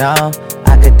 No,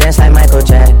 I could dance like Michael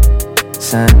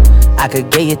Jackson. I could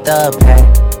get you the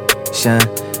passion.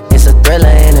 It's a thriller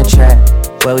in a trap.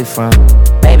 Where we from?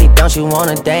 Baby, don't you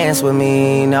wanna dance with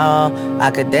me? No,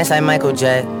 I could dance like Michael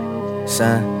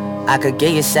Jackson. I could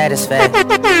get you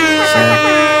satisfaction.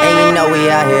 And you know we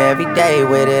out here every day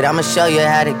with it. I'ma show you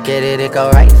how to get it. It go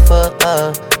right foot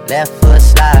up, left foot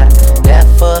slide,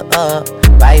 left foot up,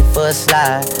 right foot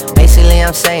slide. Basically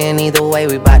I'm saying either way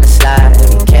we bout to slide.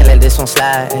 Can't let this one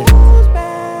slide.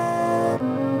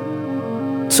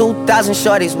 2,000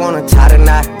 shorties wanna tie the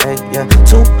knot, yeah.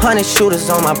 200 shooters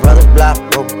on my brother's block,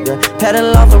 oh, yeah.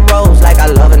 Pedal off the roads like I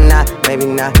love it, not, maybe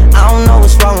not. I don't know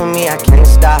what's wrong with me, I can't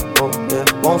stop, oh, yeah.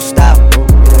 Won't stop, oh,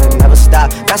 yeah, never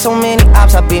stop. Got so many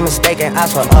ops, I be mistaken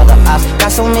ops for other ops.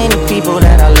 Got so many people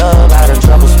that I love out of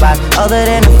trouble spots. Other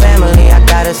than the family, I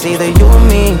gotta see either you or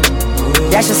me.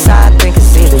 That's just how I think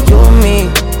it's either you or me.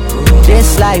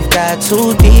 This life got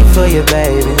too deep for you,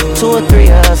 baby. 2 or 3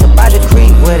 of us about to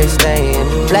creep where they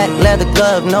stayin'. Black leather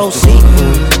glove, no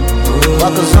sequins.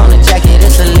 Buckles on the jacket,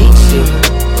 it's elite shit.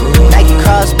 Nike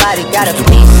crossbody, got a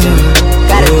piece in it.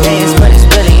 Gotta dance, but it's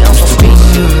really on some street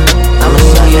shit. I'ma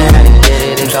show you how to get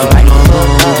it. It go right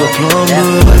foot up,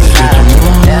 left foot slide,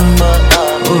 left foot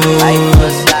up, right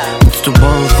foot slide. It's the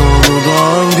ball for the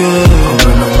long game.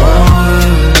 I'm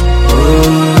in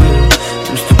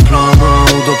Mr. Plumber,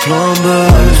 the plumber.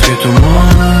 Alles geht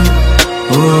Mann.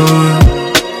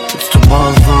 It's the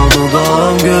ball for the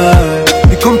long game.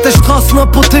 Hier kommt der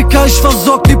Straßenapotheker, ich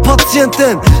versorg die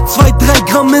Patientin.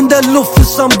 2-3 Gramm in der Luft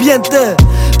ist Ambiente.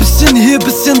 Bisschen hier,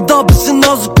 bisschen da, bisschen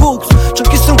Nasekoks.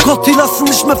 Junkies und Kotti lassen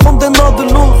nicht mehr von der Nadel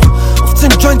los. Auf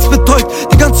 10 Joints betäubt,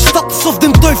 die ganze Stadt ist auf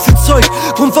dem Teufelzeug.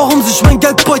 Grund warum sich mein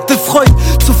Geldbeutel freut.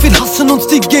 Zu viel Hass in uns,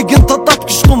 die Gegend hat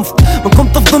abgestumpft. Man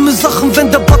kommt auf dumme Sachen,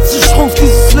 wenn der Batz sich schrumpft.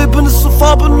 Dieses Leben ist so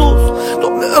farbenlos.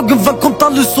 Glaub mir, irgendwann kommt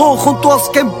alles hoch und du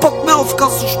hast keinen Bock mehr auf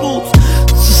Kassenstoß.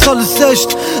 Es ist ist alles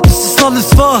echt, das ist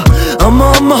alles wahr.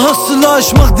 Amma, Hustler,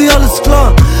 ich mach dir alles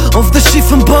klar. Auf der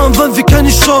schiefen Bahn wollen wir keine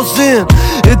Chance sehen.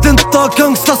 Jeden Tag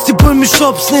Angst, dass die Bullen mich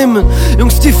Jobs nehmen.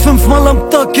 Jungs, die 5-mal am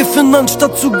Tag kiffen,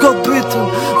 anstatt zu Gott beten.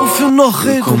 Wofür noch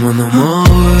reden? Komm nochmal,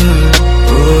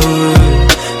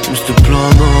 nimmst du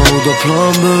Plan A oder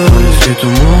Plan B? Es geht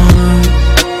morgen,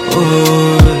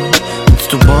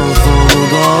 willst du Bahn fahren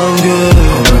oder angehen?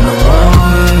 Komm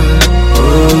nochmal,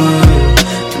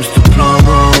 nimmst du Plan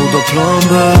A oder Plan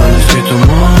B? Es geht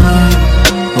morgen,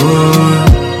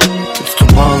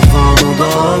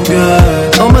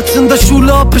 damals in der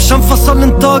Schule hab ich an fast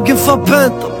allen Tagen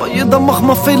verpennt. Aber jeder macht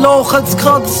mal Fehler, auch als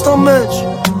gradester Mensch.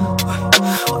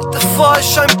 Heute fahr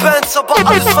ich ein Benz, aber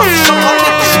alles was ich hab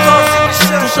geht nicht da.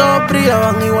 Tus ojos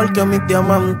brillaban igual que mis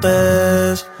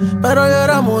diamantes, pero yo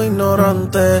era muy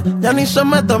ignorante. Ya ni se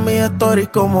mete en mis stories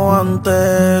como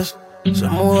antes. Se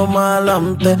mudó más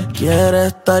adelante, quiere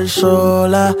estar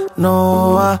sola,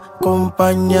 no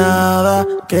acompañada,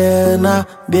 que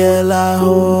nadie la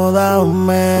joda,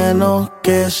 menos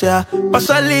que sea pa'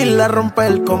 salirla a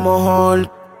romper como Hulk.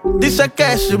 Dice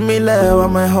que sin mí le va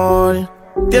mejor,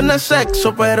 tiene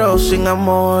sexo pero sin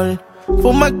amor,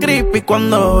 fuma creepy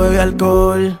cuando bebe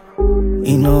alcohol,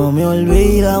 y no me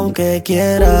olvida aunque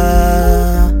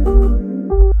quiera.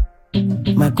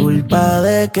 Me culpa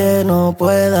de que no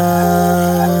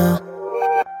pueda.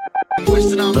 Tú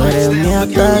eres mi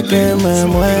hasta que me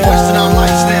muera.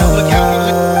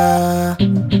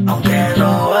 Aunque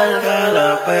no valga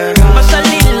la pena. Va a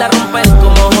salir a romper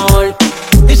como Hulk.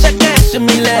 Dice que sin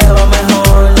mí le va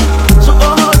mejor. Sus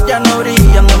ojos ya no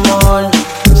brillan de amor.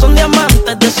 Son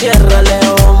diamantes de Sierra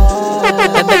León.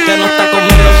 Desde que no está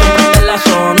conmigo siempre está en la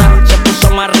zona. Se puso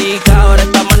más rica, ahora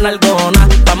está más nalgona.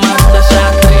 Está más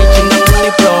desastre y chingando un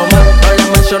diploma. No le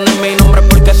menciones mi nombre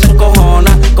porque se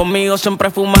encojona. Conmigo siempre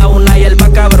fuma una hierba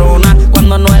cabrona.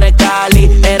 Cuando no eres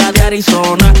Cali, era de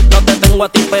Arizona. No te tengo a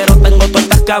ti pero tengo todas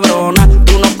estas cabronas.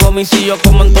 Tú no comes y yo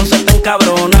como entonces te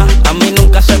encabrona. A mí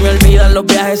nunca se me olvidan los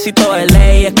viajecitos de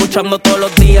ley. Escuchando todos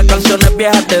los días canciones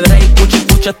viejas de Drake. Puchi,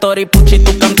 story, puchi,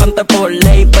 tu cantante por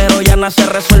ley. Pero ya no se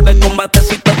resuelve con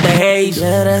batecitos de haze.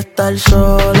 Quiere estar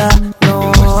sola,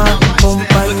 no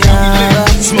acompañada.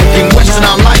 Smoking Western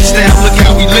our lifestyle, look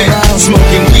how we live.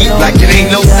 Smoking weed like it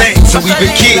ain't no thing. So we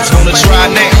been kids, gonna try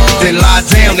now. Then lie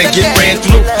down and get ran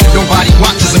through. Nobody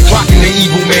watches and clocking the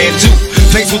evil man too.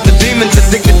 Faced with the demons,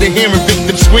 addicted to hearing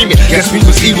victims screaming. Guess we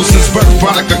was evil since birth,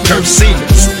 product of cursed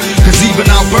seemings. Cause even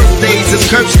our birthdays is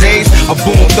cursed days. A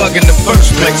born thug in the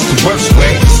first place, the worst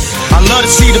ways. I love to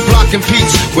see the block in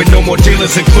peace, with no more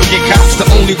dealers and crooked cops. The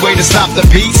only way to stop the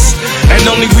peace, and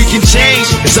only we can change.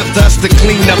 It's up to us to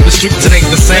clean up the streets, it ain't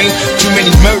the same. Too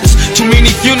many murders, too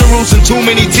many funerals, and too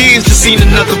many tears. Just seen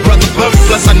another brother burn,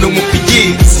 plus I knew him for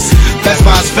years. Passed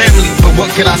by his family, but what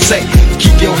could I say?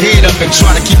 Keep your head up and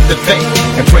try to keep the faith,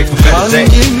 and pray for better days.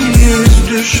 Hangimiz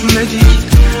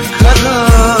düşmedik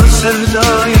kara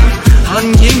sevdaya,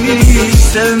 hangimiz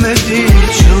sevmedik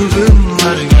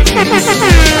çılgınlar gibi.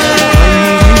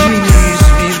 Hangimiz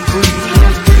bir kuytu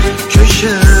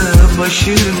köşe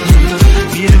başında,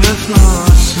 bir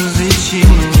vefasız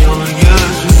için yol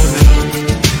gözüme.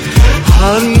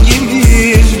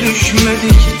 Hangimiz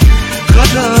düşmedik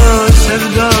kara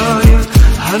sevdaya,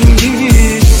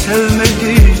 hangimiz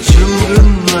sevmedik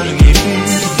çılgınlar gibi.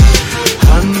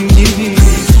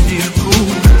 Hangimiz bir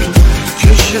kuytu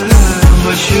köşe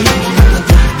başında,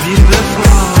 bir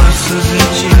vefasız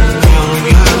için yol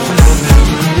gözüme.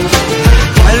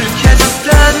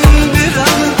 Herkesten bir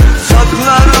anı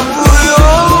saklar bu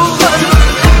yolları,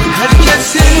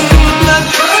 herkesinden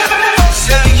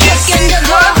sevgisi.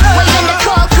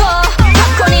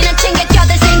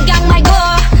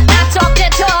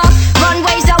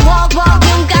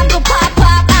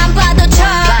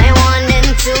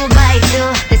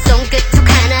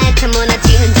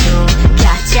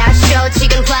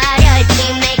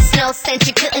 Since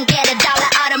you couldn't get a dollar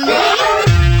out of me.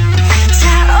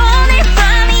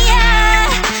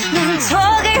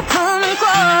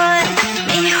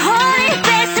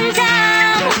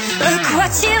 Look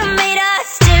what you made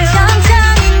us do.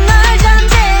 천천히 널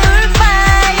던져올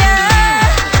fire.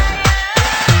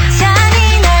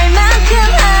 잔인할 만큼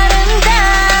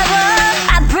아름다워.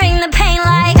 I bring the pain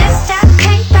like this that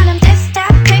pain, venom, this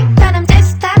that pain, venom,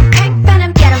 this that pain,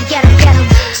 venom. Get 'em, get 'em, get 'em.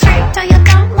 Straight till you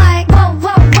don't like. Whoa,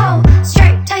 whoa, whoa.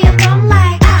 Straight till you don't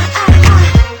like.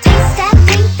 Taste that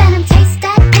pink venom, taste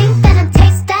that pink venom,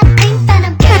 taste that pink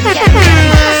venom. Get 'em, get 'em, get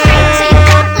 'em. Straight till you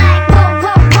don't like. Whoa,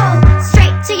 whoa, whoa.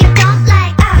 Straight till you don't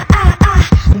like.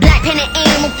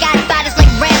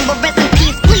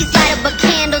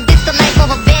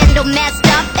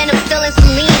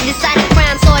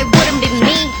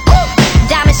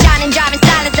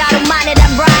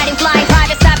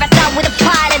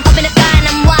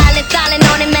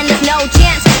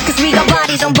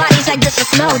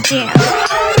 jam.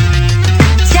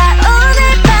 자 오늘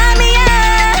밤이야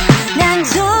난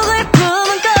속을 품은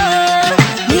걸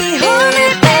네 혼을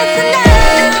뺏은 날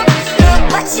Look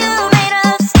what you made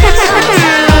us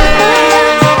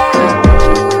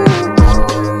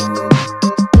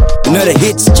Another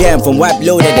hits jam from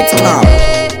WAPloaded.com.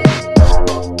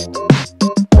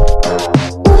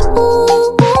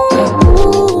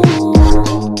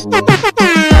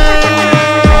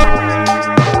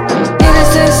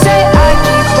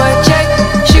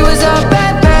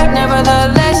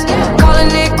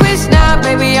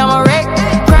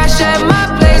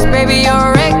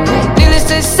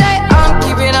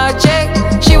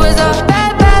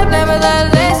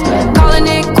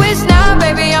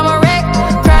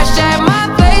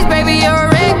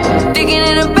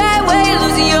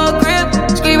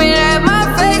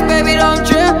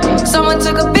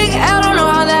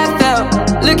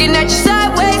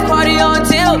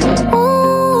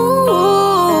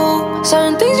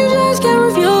 Certain things you just can't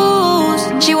refuse.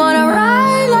 She wanna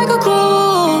ride like a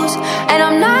cruise, and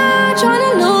I'm not trying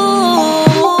to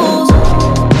lose.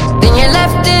 Then you're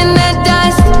left in the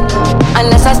dust,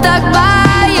 unless I stuck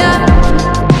by ya.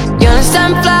 You're a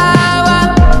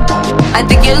sunflower. I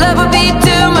think your love would be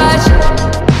too much,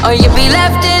 or you'd be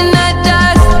left in the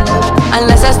dust,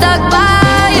 unless I stuck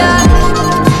by ya.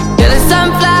 You're the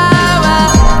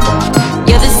sunflower.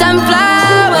 You're the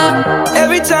sunflower.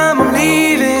 Every time I'm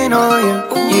leaving on you,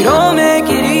 you don't make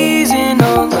it easy,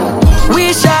 no.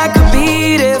 Wish I could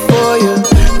be there for you.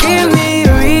 Give me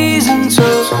a reason to.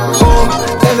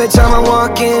 Every time I'm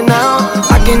walking out,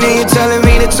 I can hear you telling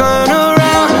me to turn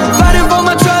around. Fighting for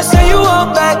my trust and you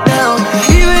won't back down.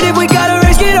 Even if we gotta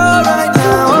risk it all right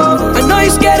now. I know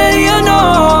you're scared of the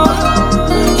unknown.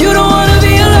 You don't wanna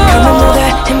be alone. Come and move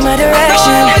that in my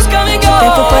direction.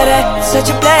 Thankful for that, such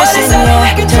a blessing,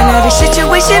 yeah. Turn every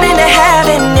situation into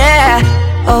heaven, yeah.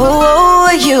 Oh,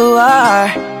 you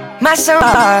are my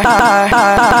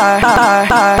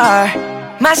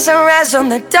my sunrise on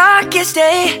the darkest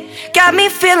day. Got me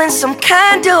feeling some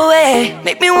kind of way.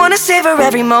 Make me wanna savor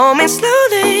every moment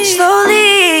slowly,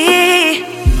 slowly.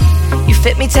 You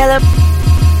fit me, tell her.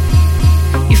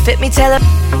 You fit me, tell her.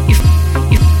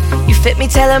 You fit me,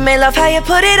 tell her, me love how you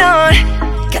put it on.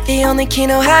 Got the only key,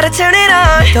 know how to turn it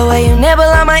on. The way you nibble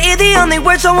on my ear, the only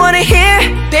words I wanna hear.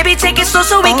 Baby, take it slow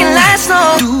so we can last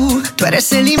long. Tú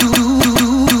eres el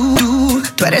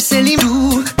tú eres el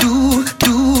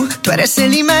tú eres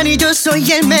el imán y yo soy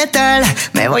el metal.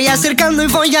 Me voy acercando y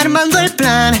voy armando el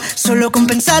plan. Solo con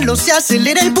pensarlo se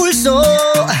acelera el pulso.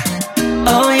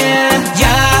 Oh yeah,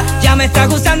 ya me está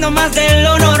gustando más de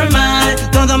lo normal.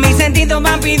 Todos mis sentidos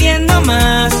van pidiendo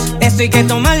más. Esto hay que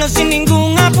tomarlo sin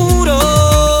ningún apuro.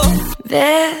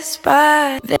 Despacito,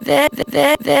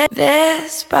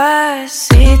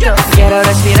 quiero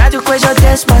respirar tu cuello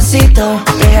despacito.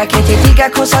 Deja que te diga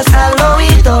cosas al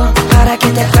oído, para que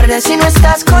te acuerdes si no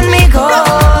estás conmigo.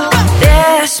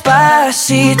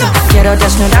 Despacito, quiero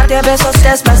desnudarte a besos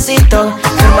despacito.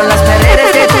 Firmo las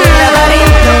paredes de tu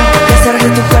laberinto, y hacer de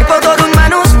tu cuerpo todo un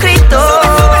manuscrito.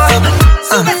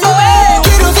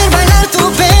 Quiero ver bailar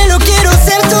tu pelo, quiero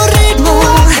ser tu ritmo.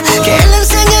 Que le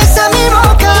enseñes a mi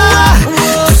boca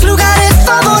tus lugares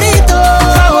favoritos.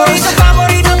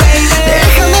 Favorito, baby.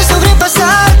 Déjame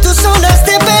sobrepasar tus zonas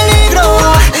de peligro,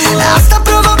 hasta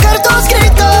provocar tus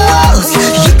gritos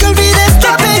y que olvides tu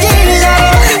apellido.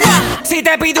 Si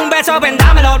te pido un beso, ven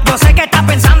dámelo. Yo sé que estás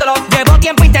pensándolo, llevo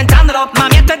tiempo intentándolo.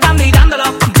 Mami, estoy dando y dándolo.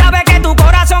 Sabes que tu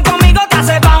corazón conmigo te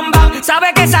hace bam bam.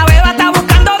 Sabes que esa beba está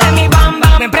buscando de mi bam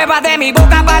bam. Me pruebas de mi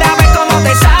boca para ver cómo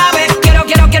te sabe.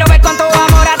 Quiero ver cuánto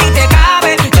amor a ti te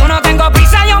cabe. Yo no tengo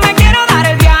prisa, yo me quiero dar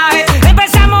el viaje.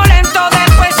 Empezamos lento,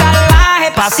 después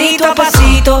salvaje. Pasito a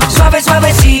pasito, suave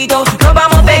suavecito, nos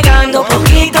vamos pegando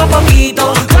poquito a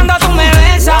poquito. Cuando tú me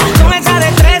besas con esa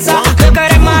destreza, creo que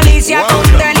eres malicia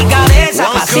con delicadeza.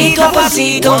 Pasito a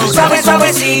pasito, suave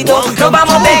suavecito, nos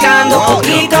vamos pegando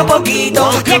poquito a poquito.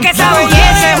 Y es que esa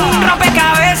belleza es un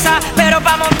rompecabezas, pero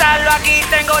para montarlo aquí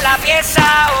tengo la pieza.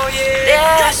 Oye,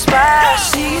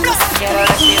 despacito, quiero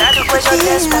respirar tu cuello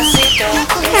despacito.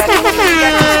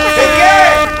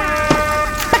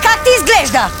 Как ты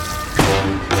изглежда?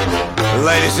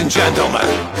 Ladies and gentlemen,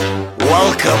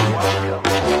 welcome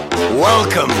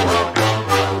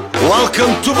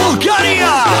to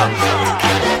Bulgaria!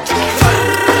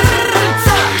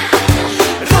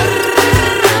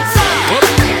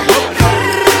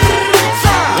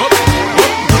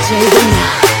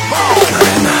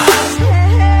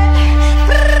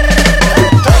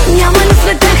 Няма ни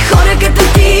след хора като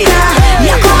тия.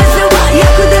 Някой е зела,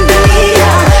 някой да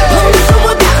белия. Пълна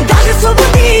свобода, даже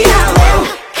свободия.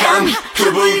 Welcome to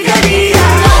Bulgaria.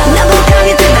 На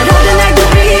Балканите на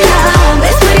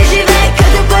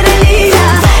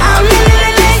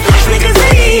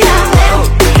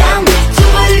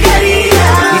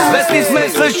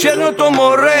черното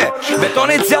море. Бетон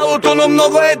е цялото, но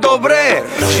много е добре.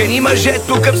 Жени, мъже,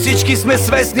 тук всички сме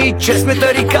свестни, че сме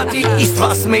тарикати и с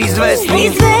това сме известни.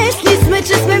 Известни сме,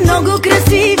 че сме много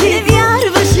красиви.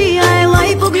 Вярваш ли, ела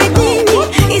и погледни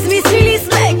ми. Измислили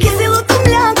сме киселото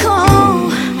мляко.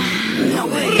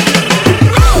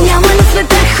 Няма на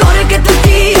света хора като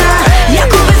тия.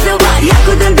 Яко веселба,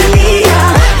 яко дандалия.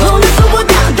 Пълна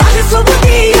свобода, даже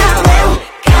свободия.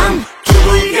 Welcome to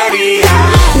България.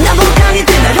 На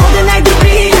Балканите народа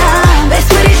най-добрия. Без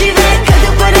пари живее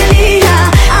като паралия.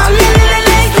 А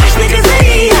лелелеле, страшна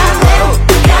газария.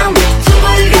 Welcome to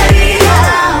България.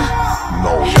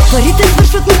 Парите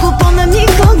свършват, но купона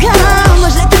никога.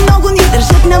 Мъжете много ни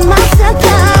държат на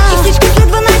масата. И всички след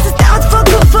 12 стават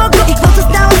фоко. И каквото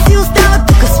става си остава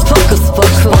тук споко.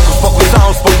 Споко,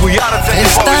 само споко, яръце.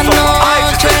 Esta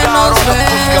noche nos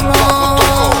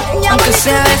vemos, aunque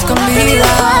sea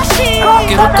escondida.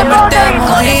 Quiero comerte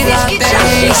mordida.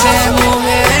 Te hice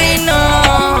mujer y no,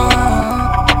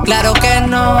 claro que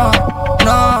no,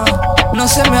 no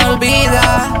se me olvida.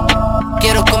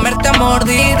 Quiero comerte a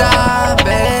mordida,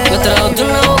 babe. Yo traigo tu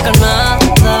una boca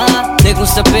nada. Le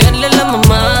gusta pedirle la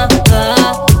mamada.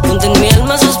 Ponte en mi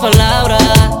alma sus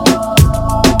palabras.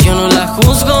 Yo no la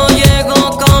juzgo, llego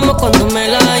como cuando me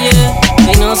la hallé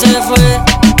y no se fue.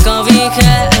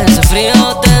 Cobijé ese frío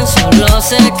tenso, lo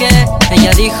sé que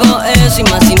ella dijo eso y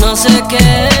más y no sé qué.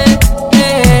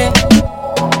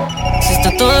 Si está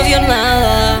todavía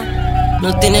nada, no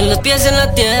tiene los pies en la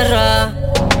tierra.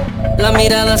 La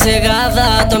mirada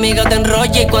cegada, tu amiga te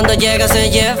enrolla y cuando llega se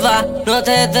lleva. No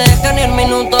te deja ni un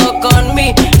minuto con mi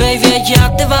baby, ella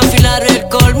te va a afilar el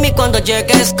colmi. Cuando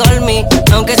llegues call me,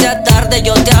 aunque sea tarde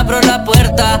yo te abro la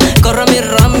puerta. Corro mi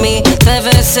romi, te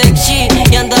ves sexy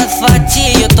y andas fachi.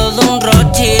 Yo todo un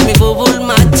rochi, mi bubul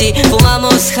machi.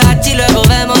 Fumamos hachi, luego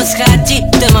vemos hachi.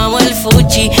 Te mamo el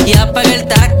fuchi y apaga el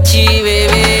taxi,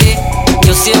 baby.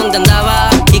 Yo sé dónde andaba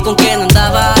y con quién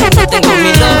andaba. No tengo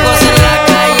mis ojos en la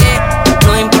calle.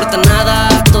 No importa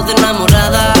nada, toda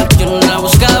enamorada. Yo no la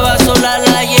buscaba, sola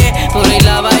la hallé. Por ahí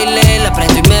la bailé, la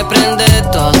prendo y me prende.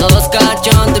 Todos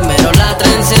cachondos, mero la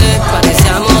trencé.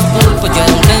 Parecíamos pulpo, yo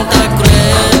era un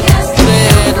tentacruel.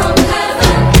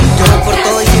 Yo no por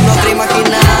todo y si no creo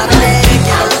imaginarte.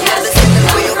 Quiero decirte el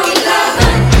cuello quilar.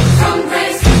 From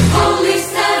grace, holy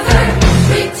sever,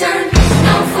 return,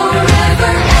 now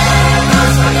forever.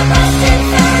 Echoes from the past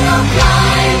infernal,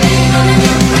 climbing on a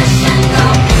new crescendo.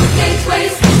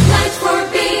 Gateways, light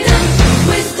forbidden,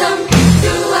 wisdom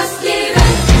to us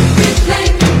given.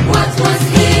 Reclaim what was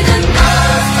hidden.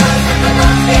 Us turn and the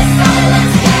darkest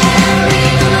silence,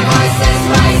 carried on the voices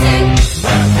rising.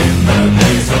 Back in the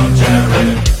days of Jared,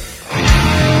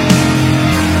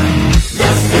 The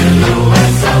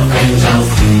silhouettes of angels.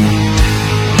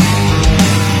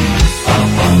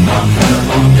 up among the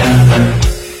moon gathered.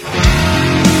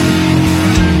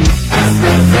 As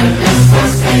the threadless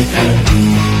was taken.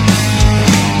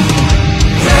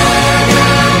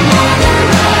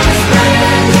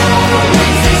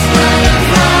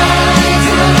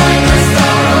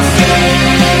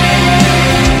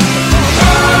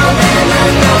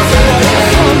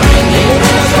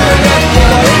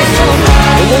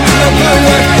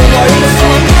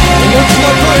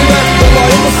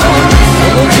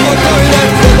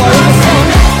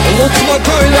 Unutmak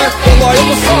öyle kolay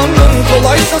mı sandın?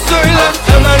 Kolaysa söyle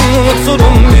hemen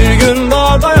unuturum. Bir gün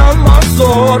daha dayanmak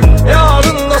zor,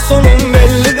 yarın da sonun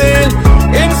belli değil.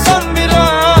 İnsan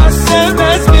biraz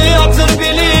sevmez mi? Hatır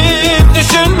bilip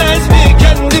düşünmez mi?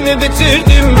 Kendimi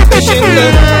bitirdim peşinde,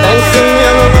 kalsın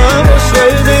yanına boş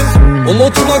verdim.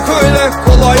 Unutmak öyle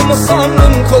kolay mı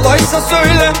sandın? Kolaysa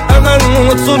söyle hemen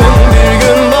unuturum. Bir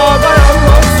gün daha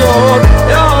dayanmak zor,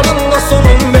 yarın da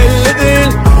sonun belli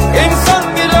değil. İnsan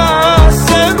biraz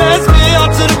sevmez mi?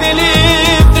 Hatır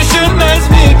bilip düşünmez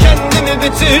mi? Kendimi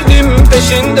bitirdim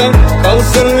peşinden,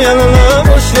 kalsın yanına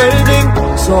boş verdim.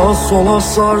 Sağa sola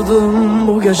sardım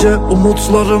bu gece,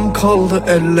 umutlarım kaldı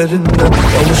ellerinde.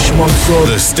 Alışmak zor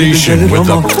The station gelir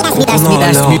with ama the kokun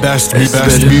hala best music.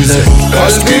 Best music.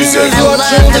 Best music.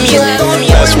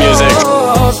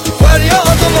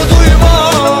 Feryadımı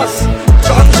duymaz,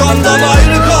 candan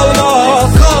ayrı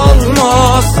kalmaz.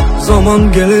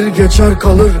 Zaman gelir geçer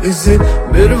kalır izi,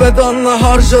 bir vedanla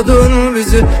harcadın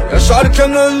bizi.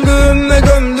 Yaşarken öldüm ve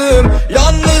gömdüm,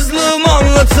 yalnızlığım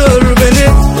anlatır beni.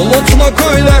 Unutmak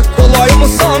öyle kolay mı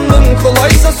sandın?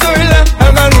 Kolaysa söyle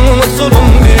hemen unuturum.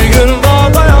 Bir gün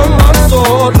daha dayanmak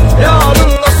zor,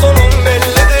 yarın da sonun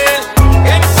belli değil.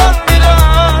 İnsan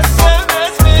biraz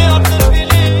sevmez mi? Hatır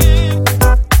bilip.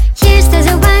 Cheers to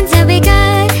the ones that we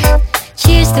got.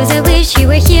 Cheers to the wish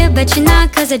you were here but you're not.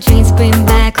 Cause the dreams bring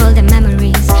back all the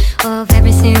memories of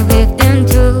everything what we've been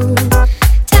through.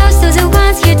 Toast to the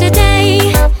ones here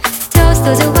today. Toast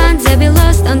to the ones that we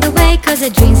lost on the way. Cause the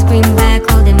dreams bring back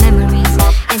all the memories,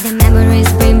 and the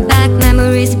memories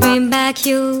bring back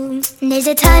you. There's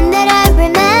a time that I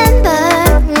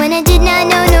remember when I did not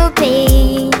know no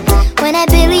pain, when I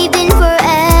believed in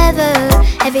forever,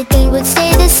 everything would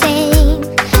stay the same.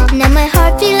 Now my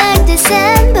heart feel like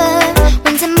December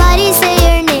when somebody say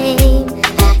your name.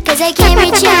 Cause I can't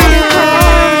reach out to call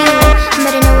you,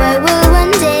 but I know I will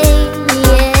one day,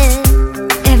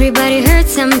 yeah. Everybody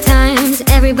hurts sometimes,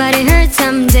 everybody hurts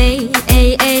someday,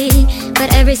 ay, ay.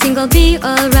 But everything will be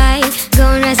alright. Go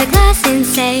and raise a glass and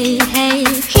say, hey.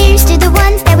 Here's to the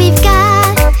ones that we've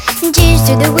got, and cheers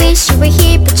to the wish you were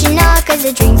here but you're not. Cause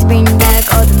the drinks bring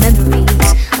back all the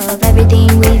memories of everything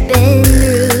we've been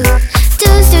through.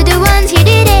 Toast to the ones here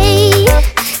today,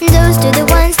 and toast to the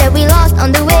ones that we lost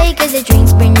on the way. Cause the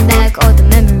drinks bring back all the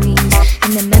memories,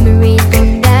 and the memories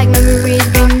bring back you.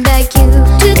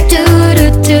 Do do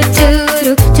do do do do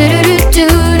do do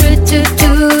do do do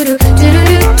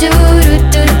do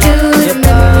do do. The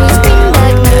memories bring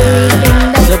back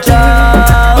There's a time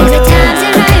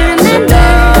that I remember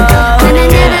when I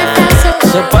never felt so.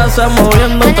 Se pasa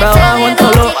moviendo trabajo en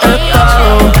todos los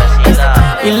estados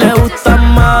y le gustan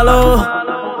malos.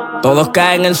 Todos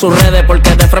caen en sus redes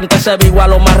porque de frente se ve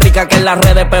igual o más rica que en las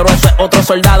redes. Pero ese es otro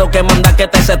soldado que manda que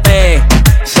te setee.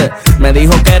 Me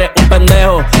dijo que eres un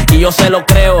pendejo y yo se lo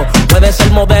creo. Puede ser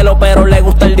modelo pero le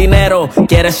gusta el dinero.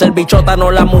 Quiere ser bichota,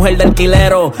 no la mujer del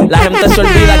quilero. La gente se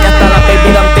olvida que hasta las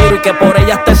baby dan tiro y que por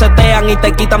ellas te setean y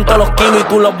te quitan todos los kilos y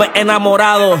tú los ves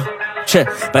enamorados.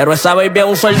 Pero esa baby es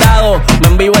un soldado. Me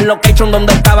envío en location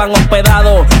donde estaban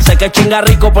hospedados. Sé que chinga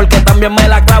rico porque también me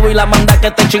la clavo y la manda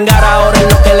que te chingara. Ahora es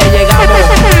lo que le llegamos.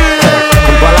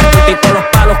 Junto a las putas y todos los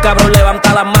palos, cabrón,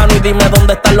 levanta las manos y dime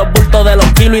dónde están los bultos de los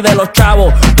kilos y de los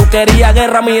chavos. Tú querías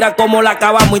guerra, mira cómo la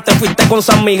acabamos y te fuiste con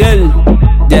San Miguel.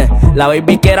 Yeah. La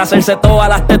baby quiere hacerse todas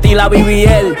las tetas y la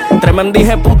BBL.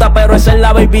 Tremendije puta, pero esa es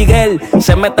la baby girl.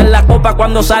 Se mete en la copa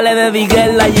cuando sale de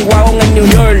Diguel. La G-Wagon en New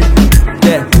York.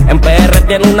 Yeah. En PR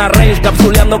tiene una range,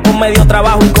 capsuleando con medio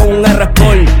trabajo y con un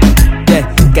R-Sport. Yeah.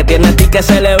 Que tiene ti que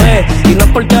se le ve, y no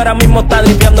es porque ahora mismo está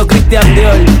dripeando Christian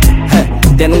Dior.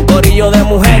 Tiene un corillo de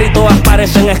mujer y todas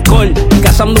parecen escort.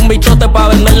 Cazando un bichote pa'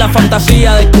 vender la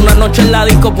fantasía de que una noche en la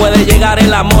disco puede llegar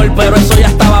el amor. Pero eso ya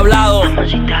estaba hablado.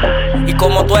 Y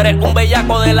como tú eres un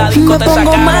bellaco de la disco, te sacaron.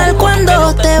 Me pongo mal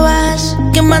cuando te vas,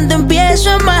 que mando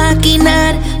empiezo a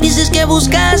maquinar. Dices que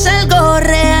buscas algo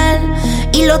real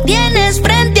y lo tienes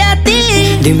frente a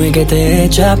ti. Dime que te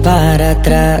echa para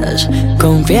atrás,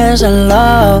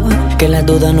 confiésalo, que las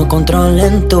dudas no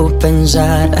controlen tu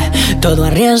pensar. Todo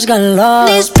arriésgalo.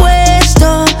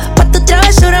 Dispuesto, pa' tu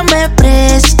travesura me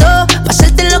presto. Pa'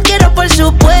 hacerte lo quiero por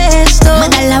supuesto. Me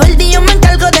das la verde y yo me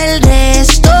encargo del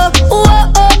resto.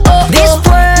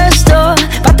 Dispuesto,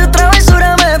 pa' tu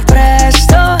travesura me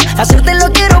presto. Hacerte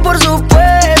lo quiero por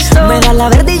supuesto. Me das la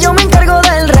verde y yo me encargo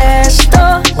del resto.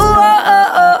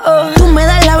 Tú me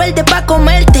das la verde pa'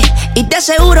 comerte y te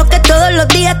aseguro que todos los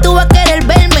días tú vas a querer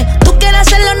verme. Tú quieres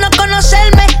hacerlo, no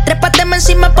conocerme. Trépateme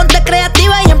encima, ponte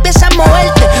creativa y empieza a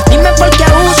moverte. Dime por qué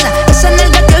abusa, esa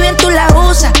nalga que bien tú la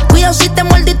usas. Cuidado si te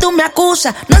muerde y tú me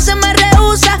acusas. No se me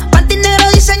rehúsa, panty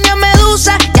negro diseño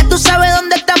medusa. Ya tú sabes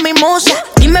dónde está mi musa.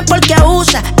 Dime por qué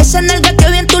abusa, esa nalga que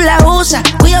bien tú la usas.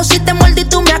 Cuidado si te muerde y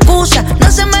tú me acusas.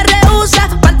 No se me rehúsa,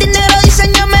 panty negro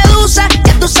diseño medusa.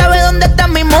 Ya tú sabes dónde está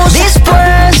mi musa.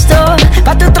 Dispuesto,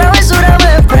 pa' tu travesura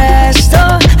me presto.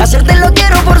 Hacerte lo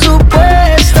quiero por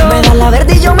supuesto. Me das la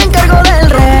verde y yo me encargo del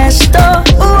resto.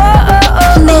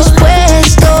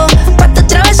 Dispuesto, pa' tu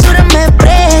travesura me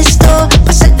presto.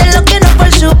 Pa' hacerte lo quiero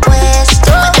por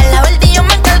supuesto. Me das la verde y yo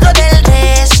me encargo del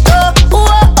resto.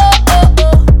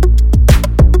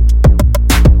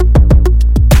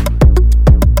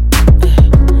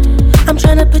 I'm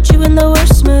tryna put you in the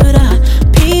worst mood.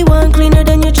 P1 cleaner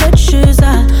than your church shoes.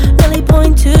 Really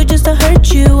point to just to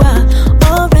hurt you.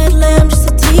 All red lamb just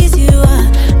to tease you.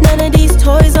 None of these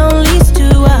toys on lease to.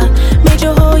 Made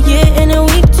your whole year in a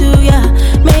week too. Yeah,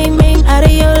 made out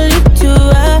of your lip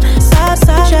too.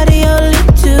 Side out of your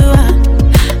lip too.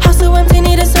 House so empty,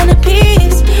 need a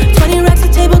centerpiece. 20 racks a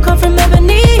table come from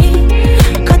ebony.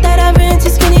 Cut that ivory into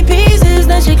skinny pieces.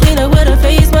 Then she clean up with her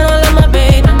face, but I love my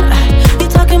baby. You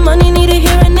talking money, need a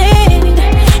hearing aid.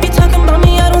 You talking about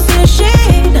me, I don't see a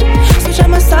shade. Switch on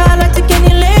my side, like to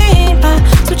any lane.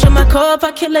 Switch on my core if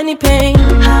I kill any pain.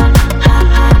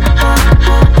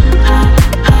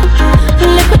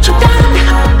 Look what you done.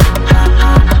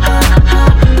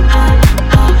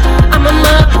 I'm a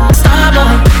star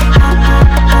boy.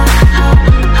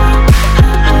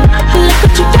 Look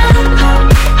what you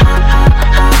done.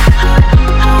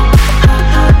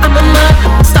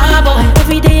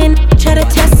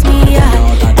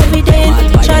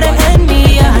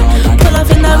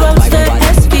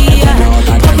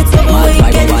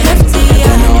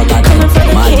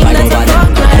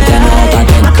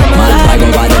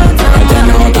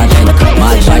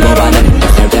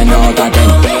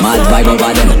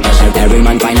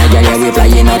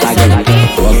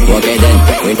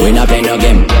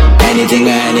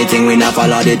 not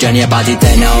follow the trend. Your party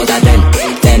 10 out of 10,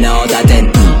 10 out of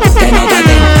 10, 10 out of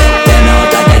 10, 10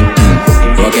 out of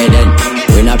 10. Okay then,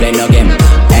 we not play no game.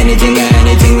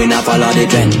 Anything, we not follow the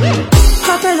trend.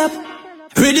 Couple up,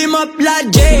 rhythm up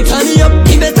like Jay. Turn it up,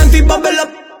 give it time to bubble up.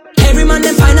 Every man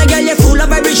them find a girl, you full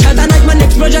of every shot. And like my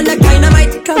explosion, like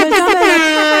dynamite. Couple up.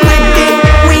 Lighting,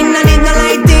 we not need no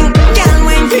lighting. Girl,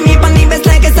 wine for me, pon the best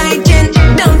like a side chain.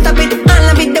 Don't stop it, I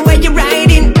love it the way you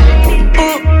riding.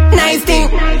 Nice thing.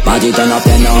 Party turn up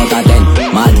 10 out of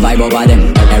 10. Mad vibe over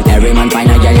them. Every man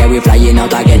find a girl, yeah, we flying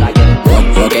out again.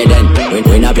 Okay then,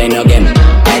 we not play no game.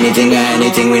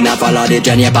 Anything, we not follow the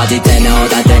trend. Yeah, party 10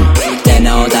 out of 10, 10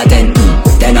 out of 10,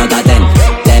 10 out of 10,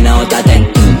 10 out of 10.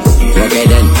 Okay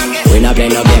then, we not play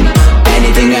no game.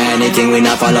 Anything, we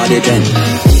not follow the trend.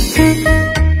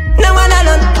 No one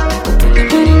alone.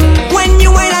 When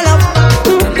you wait alone.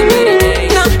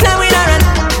 No, now we not run.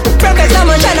 Professor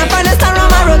Motion up on the star on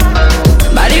my road.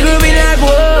 Body grooving like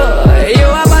whoa. You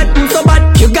are bad, so bad.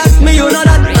 You got me, you know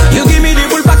that. You give me the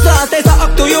full pack, so I stay so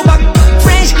up to you back.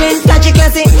 Fresh, clean, touchy,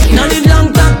 classy. No need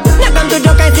long talk. Now come to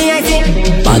joke, I see.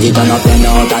 Party turn up 10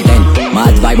 out of 10.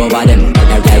 Mad vibe over them.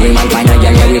 Every man find a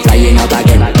girl, yeah, we flying out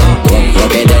again.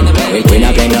 Okay then, we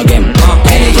not play no game.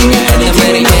 Anything,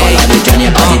 we not follow the trend.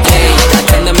 Yeah, party 10 out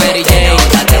of 10. Mary Jane,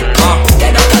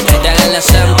 te hagas la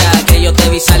santa que yo te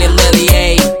vi saliendo de DA.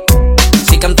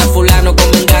 Si canta fulano con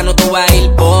mengano, tú vas a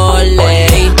ir por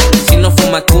ley. Si no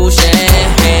fuma Kush,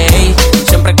 hey,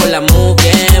 siempre con la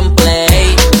movie en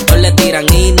play. No le tiran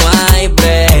y no hay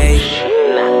break.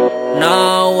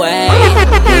 No way.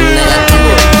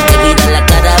 Negativo, te vira la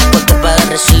cara porque paga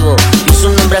recibo. Y su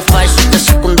nombre es falso y te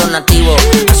saco un donativo.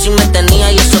 Así me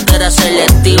tenía y eso que era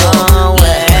selectivo.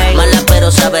 Mala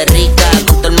pero sabe rica,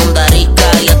 con todo el mundo arica.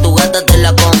 Y a tu gata te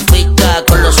la confisca.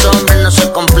 Con los hombres no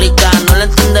se complica. No lo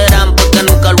entenderán porque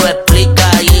nunca lo explica.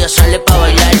 Y ella sale pa'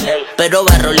 bailar, pero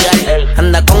va a rolear.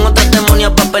 Anda con otras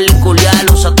demonias pa' peliculear.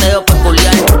 Un sateo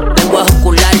peculiar, lenguaje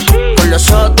ocular. Con los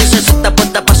ojos dice se está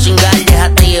puesta pa' cingar.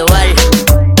 Déjate llevar,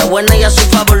 está buena y a su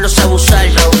favor lo sé abusar.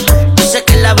 Dice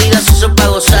que la vida se hizo pa'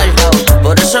 gozar.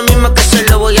 Por eso mismo que se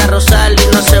lo voy a rozar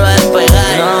y no se va a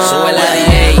despegar. Sube la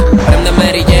DJ, prende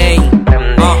Mary Jane.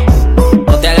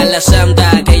 No te hagas la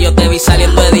santa que yo te vi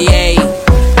saliendo de DA.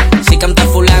 Si canta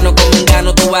fulano con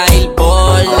mengano, tú vas a ir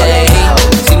por ley.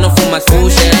 Si no fuma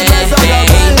Kush, hey,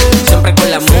 siempre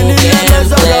con la movie en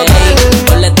play.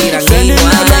 No le tiran y no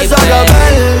hay break.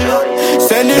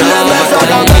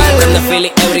 Prende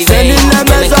Philly every day.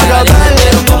 Tienen cara de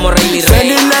entero como Riley Ray.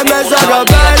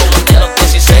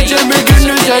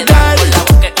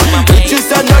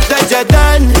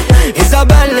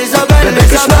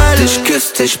 Ich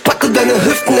küss dich, packe deine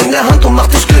Hüften in der Hand und mach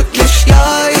dich glücklich,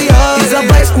 ja, ja. Dieser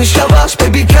weiß nicht, ja was,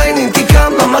 Baby, kein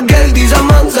Intikam, Mama, Geld, dieser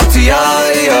Mann sagt sie, ja,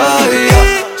 ja, ja.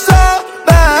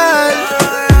 Isabel,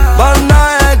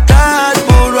 bana yeter,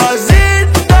 burası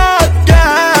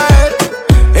gel.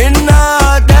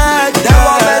 İnat et,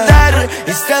 devam eder,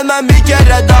 istemem bir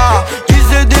kere daha.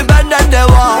 Gizledi benden de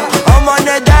var, ama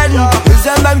neden,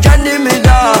 üzemem kendimi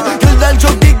daha. Gözden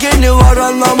çok dikeni var,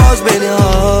 anlamaz beni,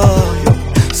 hayır.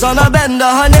 Sana ben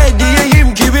daha ne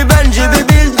diyeyim ki, bir bence bir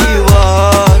bildiği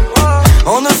var.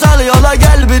 Onu sal yola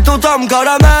gel, bir tutam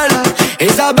karamel.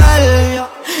 Isabel,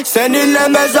 seninle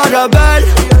mezara bel.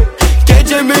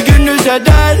 Gecemi gündüz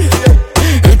eder,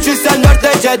 300 sen 4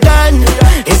 geceden.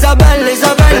 Isabel,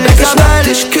 Isabel,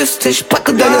 Isabel. Ich küss dich,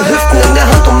 packe deine Hüften in der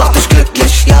Hand und mach dich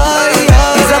glücklich, ja,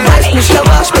 ja. Dieser weiß nicht, ja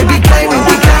was, Baby, kein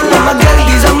Indikam, aber Geld,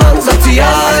 dieser Mann sagt sie,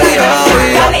 ja, ja,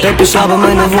 ja. Baby, ich habe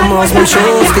meine Wumme aus meinem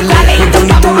Schoß gelegt und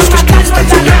damit du mich geküsst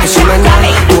hast, leg ich in mein Arm.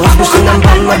 Du hast mich in deinem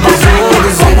Bann aber so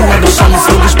gesehen, hab ich alles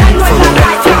so gespielt von der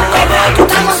Nacht. Du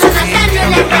trinkst so viel.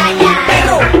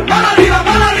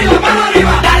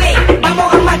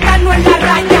 Vamos a matarnos en la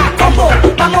raya, combo,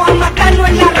 vamos a matarnos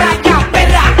en la raya,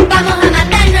 perra, vamos a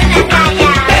matarnos en la raya,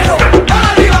 perro,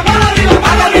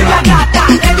 para arriba, gata,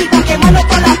 evita que mono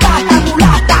con la pata,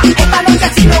 mulata, esta noche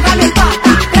si no gano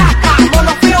empata, trata,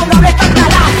 mono feo, no hable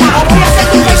patalata, o voy a hacer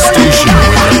tu beso de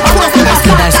pirata, vamos a hacer la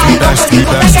pata,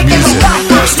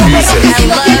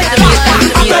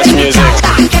 Best music.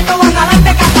 que esto van a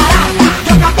darte catarata,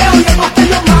 yo capeo y el papel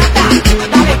lo mata.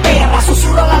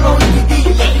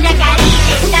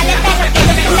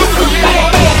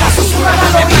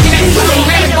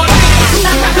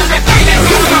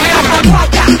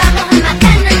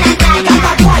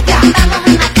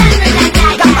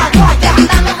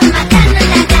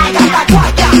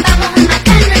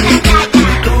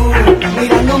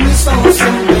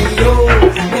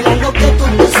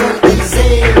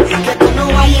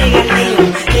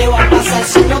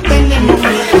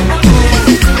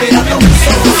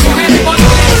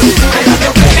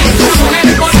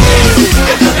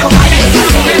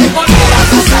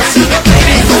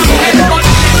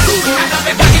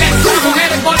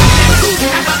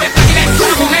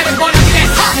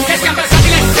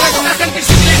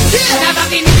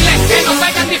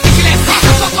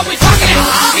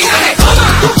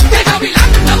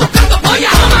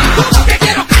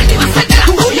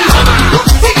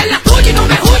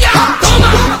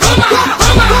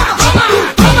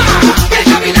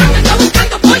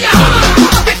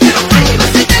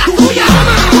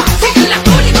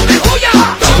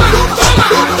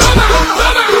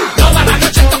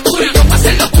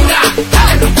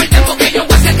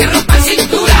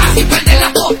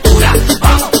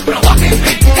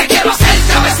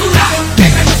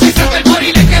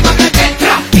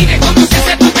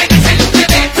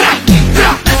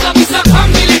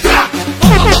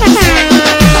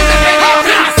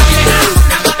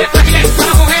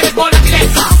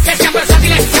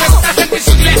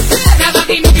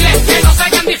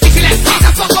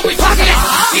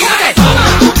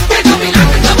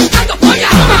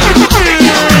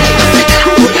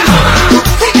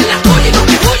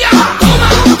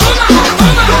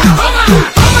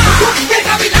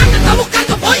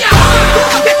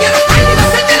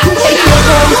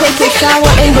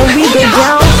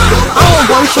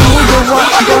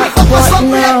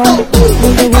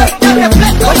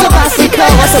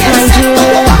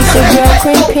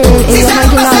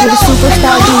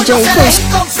 Kush.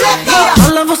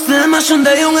 Alle wussten immer schon,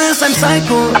 der Junge ist ein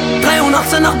Psycho. 3 Uhr nachts,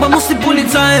 der Nachbar muss die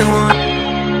Polizei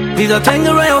holen. Wieder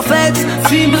Tangeray auf Ex,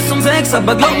 ziehen bis um 6.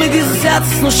 Aber glaub mir, dieses Herz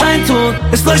ist nur Scheintod.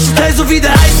 Es leuchtet hell so wie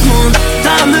der Eismond.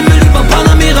 Da am Himmel über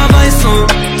Panamera Weißung.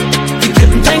 Wir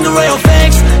kippen Tangeray auf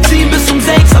Ex, ziehen bis um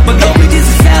 6. Aber glaub mir,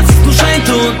 dieses Herz ist nur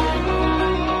Scheintod.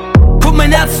 Guck,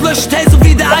 mein Herz leuchtet hell so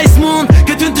wie der Eismond.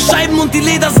 Getönte Scheiben und die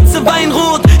Ledersitze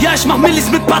weinrot. Ja, ich mach Millis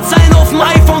mit Parteien auf dem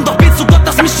iPhone. Doch bet zu Gott,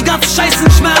 dass mich die ganze Scheiße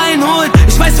nicht mehr einholt.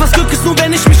 Ich weiß, was Glück ist, nur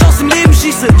wenn ich mich aus dem Leben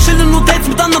schieße. Chille nur Dates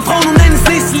mit anderen Frauen und nenn es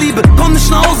nächste Liebe. Komm nicht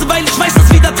nach Hause, weil ich weiß,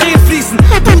 dass wieder Tränen fließen.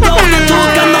 Bruder auf der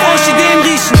Tod kann nach Orchideen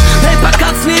riechen. Helper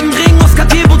Katz neben Regen aus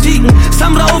Cartier-Boutiquen.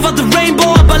 Samra over the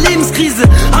Rainbow, aber Lebenskrise.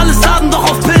 Alles haben doch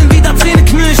auf Pillen, wieder Zähne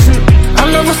knirschen.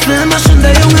 Alle wussten immer schon,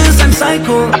 der Junge ist ein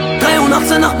Psycho. 3 Uhr nachts,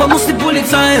 der Nachbar muss die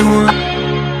Polizei holen.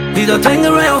 Wieder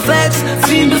Tangeray auf Ex,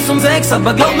 ziehen bis um 6.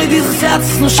 Aber glaub mir, dieses Herz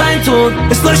ist nur Scheintod.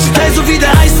 Es leuchtet hell so wie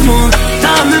der Eismond. Da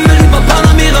am Himmel über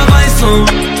Panamera Weißung.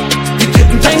 Wir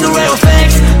kippen Tangeray auf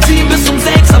Ex, ziehen bis um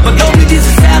 6. Aber glaub mir,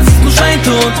 dieses Herz ist nur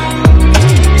Scheintod.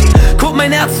 Guck,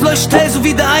 mein Herz leuchtet hell so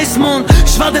wie der Eismond.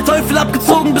 Ich war der Teufel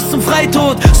abgezogen bis zum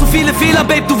Freitod. So viele Fehler,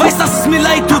 Babe, du weißt, dass es mir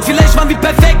leid tut. Vielleicht waren wir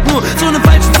perfekt, nur zu einem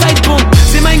falschen Zeitpunkt.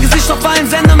 Seh mein Gesicht auf allen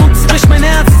Sendern und es bricht mein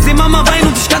Herz. Seh Mama weinen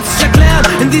und ich kann's nicht erklären.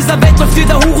 In dieser Welt läuft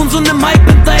jeder Hurensohn im Hype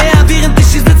hinterher. Während ich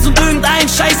hier sitze und irgendein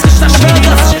Scheißrichter schwört,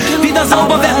 dass ich wieder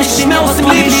sauber werd, mich nicht mehr aus dem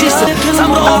Leben schieße.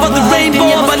 Samra over the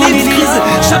Rainbow, aber Lebenskrise.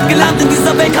 Ich hab gelernt, in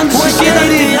dieser Welt kann sich nicht jeder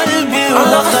lieben.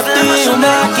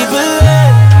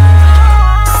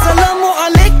 Salamu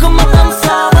alaikum, Madame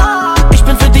Sarah. Ich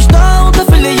bin für dich da und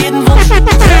erfülle jeden Wunsch.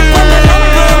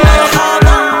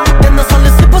 Denn das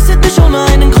alles hier passiert nicht ohne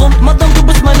einen Grund. Madame, du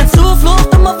bist meine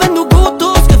Zuflucht. Immer wenn du gut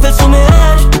tust, gefällst du mir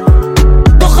echt.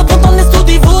 Doch ab und an lässt du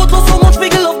die Wut los, vom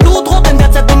Mundspiegel auf Blutrot. In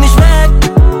der Zeit bin ich weg.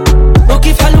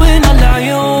 وكيف حلوين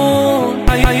العيون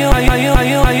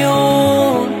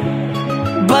عيون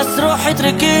بس روحي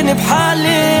تركيني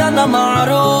بحالي أنا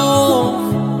معروف.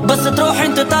 بس تروحي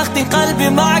انت تاخدي قلبي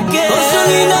معك.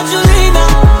 Jolina, Jolina.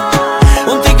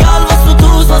 Und egal was du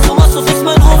tust, was du machst, du fliegst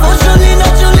mein Ruf. Oh Jolina,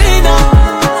 Jolina.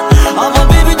 Aber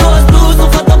Baby, du hast Blues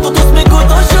und verdammt, du tust mir gut.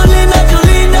 Oh Jolina,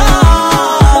 Jolina.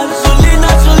 Jolina,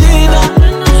 Jolina.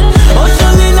 Oh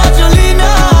Jolina, Jolina.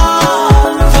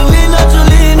 Jolina,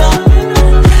 Jolina.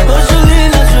 Oh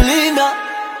Jolina, Jolina.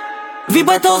 Wie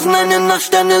bei tausenden Nacht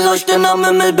Sterne leuchten am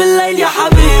Himmel, Billail, ja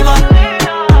Habiba.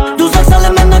 Du sagst alle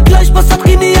Männer gleich, was hat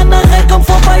Rini an der Welt, komm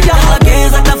vorbei, ja HG,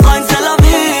 sagt der Freund Tel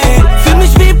Aviv. Fühl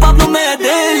mich wie Pablo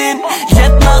Medellin,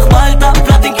 Jet nach Malta,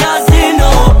 Platin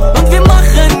Casino und wir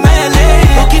machen Melee.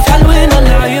 وكيف حلوين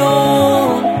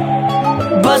العيون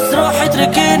بس روحي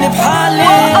تركيني بحالي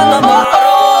أنا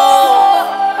معروف.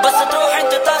 بس تروحي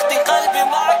انت تاخدي قلبي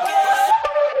معك.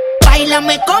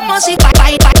 Báilame como si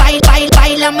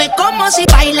bailame como si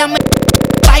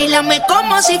Báilame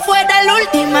como si fuera la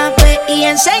última vez y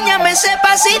enséñame ese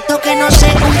pasito que no sé,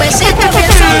 un besito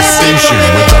bien suavecito, bebé.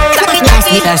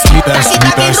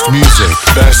 Best music.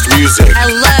 Best music. I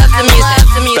love the music.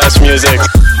 Best music.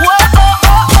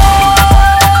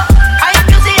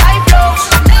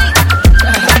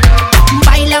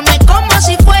 Báilame como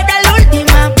si fuera la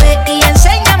última vez y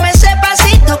enséñame ese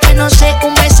pasito que no sé,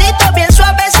 un besito bien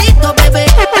suavecito, bebé.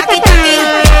 Taqui taqui,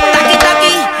 taqui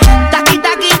taqui, taqui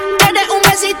taqui. Tienes un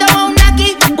besito o un aquí,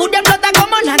 Buda explota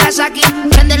como Nagasaki.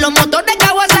 Prende los motores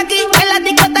Kawasaki, en la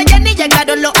discota Jenny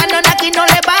llegaron los Anunnaki. No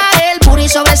le baje, el puri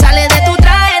sobresale de tu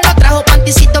traje. No trajo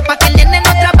panticito pa' que el nene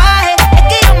no trabaje. Es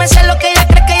que yo me sé lo que ella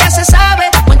cree que ya se sabe.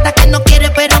 Cuenta que no quiere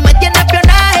pero me tiene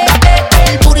espionaje.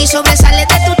 El puri sobresale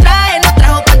de tu traje. No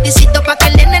trajo panticito pa' que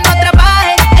el nene no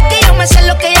trabaje. Es que yo me sé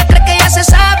lo que ella cree que ya se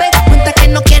sabe. Cuenta que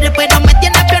no quiere pero me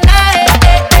tiene espionaje.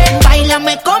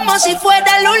 Báilame como si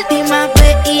fuera la última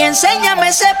vez y enséñame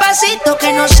ese pasito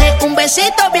que no sé, un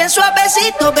besito bien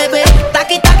suavecito, bebé.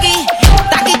 Taqui taqui,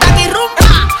 taqui taqui rumba.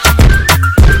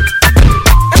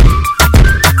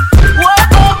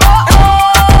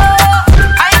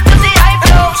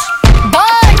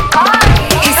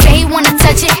 He say he wanna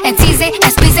touch it and tease it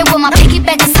and squeeze it. With my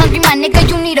piggyback is hungry, my nigga,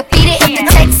 you need to feed it. If the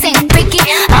text ain't freaky,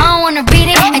 I don't wanna read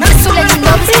it. And just to let you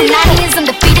know, this tonight is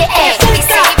undefeated. Ay, he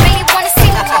say he really wanna see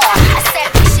me more. I said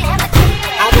we should have a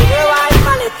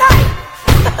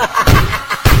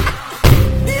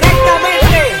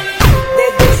Directamente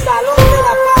desde el salón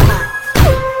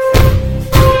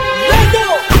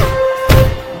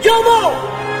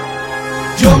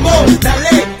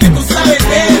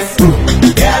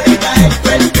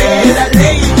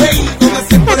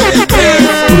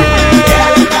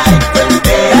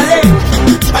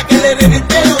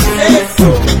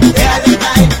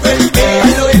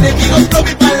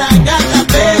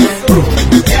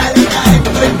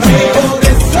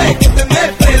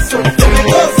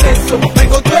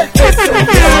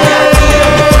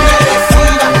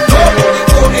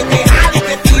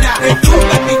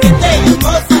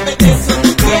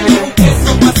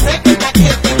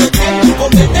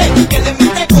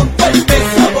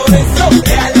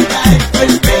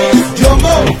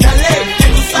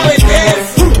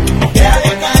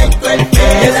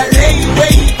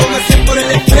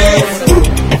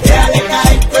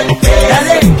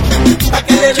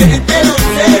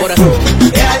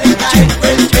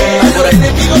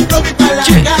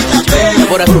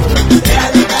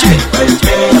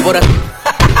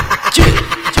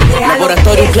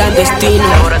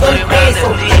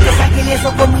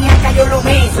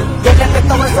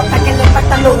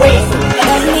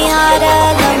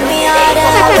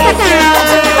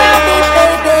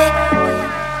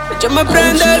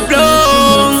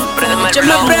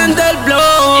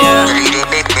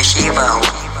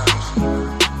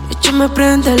me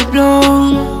prende el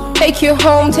blow. Take you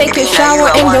home, take a shower,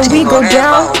 and then we go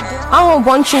down. I don't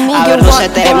want you nigga. A ver,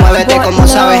 lúcete, muévete como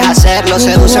sabes hacerlo.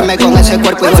 Sedúceme con ese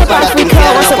cuerpo y voy para tu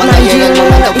infierno. Cuando llegue el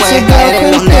momento puedes caer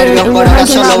en los nervios. Por ahora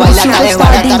solo baila hasta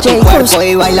desbaratar tu cuerpo.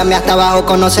 Y bailame hasta abajo,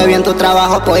 conoce bien tu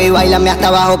trabajo. Pues y bailame hasta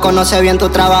abajo, conoce bien tu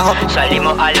trabajo.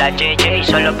 Salimos a la JJ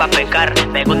solo pa' pecar.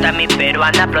 Me gusta mi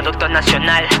peruana, producto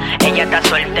nacional. Ella está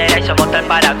soltera y somos tal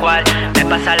para cual. Me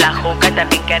pasa la juca y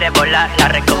también quiere volar. La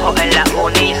recojo en la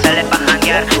uni y sale pa'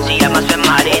 janguear. Si llama a su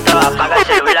marido, apaga el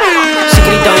celular.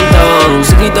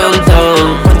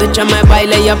 Secretón, cuando ella me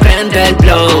baila ella prende el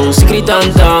blow.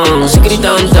 Secretón,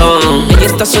 ella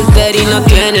está soltera y no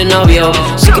tiene novio.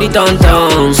 Secretón,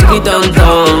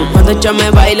 cuando ella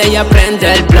me baila ella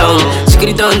prende el blow.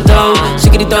 Secretón,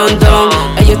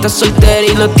 ella está soltera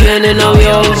y no tiene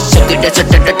novio. Se quiere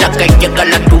que llega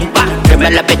la tumba. Dime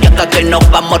la bellaca que nos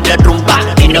vamos de rumba.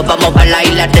 Y nos vamos pa' la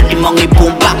isla de Timón y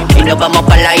Pumba. Y nos vamos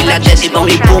pa' la isla de Timón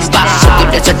y Pumba.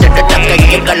 Se quiere que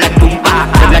llega la tumba.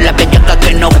 Dime la bellaca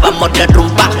que nos vamos de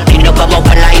rumba. Y nos vamos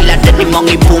pa' la isla de Timón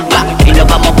y Pumba. Y nos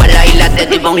vamos pa' la isla de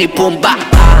Timón y Pumba.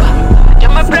 Ya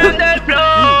me prende el flow.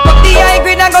 Up the high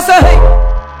grade and go so hey.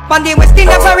 On the west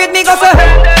Indian parade me go so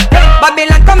hey.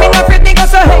 Babylon coming afraid me go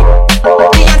so hey.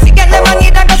 Beyonce get the money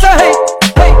that go so hey.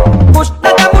 Hey, push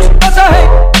that a push go so hey.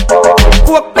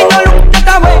 Cook me no look that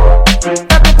a way.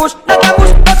 Push that a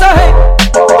push go so hey.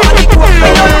 Money cook me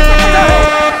no look that a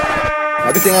way.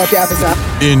 Everything okay, officer?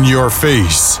 In your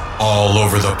face, all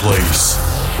over the place.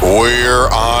 We're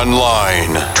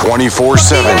online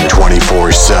 24/7.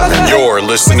 24/7. You're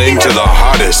listening to the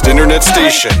hottest internet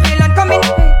station.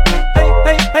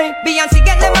 Beyonce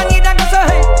get the money that go so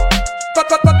hey.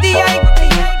 Cook up the high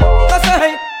go so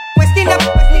hey. West Indian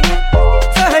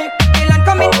so hey. Dylan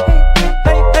coming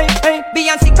hey.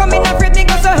 Beyonce coming afraid me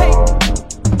go so hey.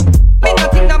 Me no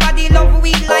think nobody love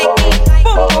we like me.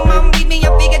 Boom boom man with me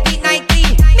up big at it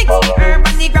Nike. Mix the herb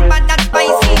and the grandpa that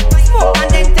spicy. Smoke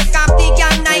and then take off the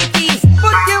gal Nike.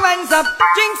 Put your hands up,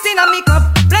 drinks in a me cup.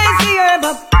 Blaze the herb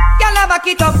up, gal a back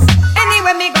it up.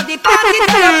 Anyway me got the party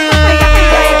turn up.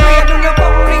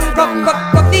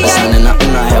 Esa nena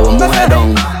una jeva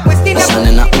mujerón. Esa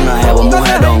nena una jeva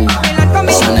mujerón.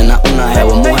 Esa nena una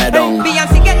jeva mujerón.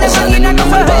 Esa nena una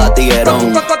malvada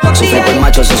tiguerón. Sufrir por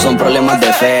macho, esos son problemas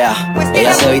de fea.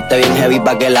 Ella se viste bien heavy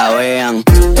pa' que la vean.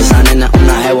 Esa nena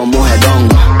una jeva mujerón.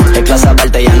 Es clase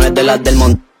aparte, ya no es de las del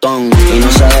montón. Y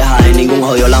no se deja de ningún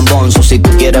jodido lambón. So si tú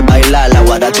quieres bailar, la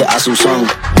guarache a su son.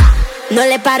 No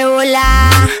le paro bola.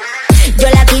 Yo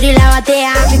la tiro y la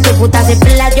batea. Si tu puta se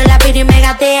pela, yo la piro y me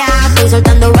gatea. Estoy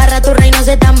soltando barra, tu reino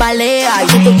se tambalea. Y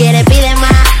si tú quieres, pide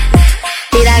más.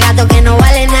 Tira gato que no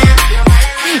vale nada.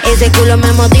 Ese culo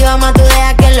me motiva más, tú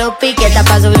deja que lo pique. Está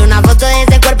pa' subir una foto de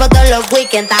ese cuerpo todos los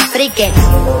weekends. Está frique.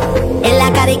 En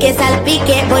la cara y que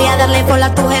salpique. Voy a darle follow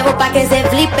a tu jevo pa' que se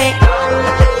flipe.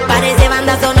 Parece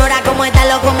banda sonora como esta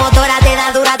locomotora. Te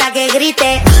da dura hasta que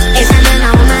grite. Esa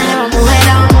nena una jevo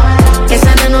mujerón.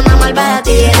 Esa nena una malvada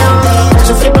tiguerón.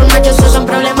 Sufrir por machos, esos son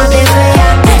problemas de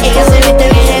fea. Ella se viste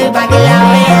bien heavy pa' que la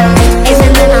vean. Esa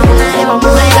nena una jeva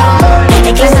mujerón.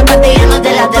 En clase aparte ya no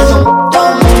te la del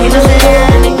montón. Y no se deja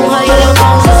de ningún jodido loco.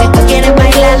 Si tú quieres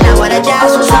bailar, la guaracha a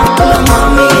su son. Una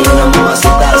mami y una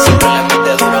mamacita. Siempre le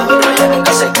mete duro, ella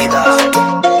nunca se quita.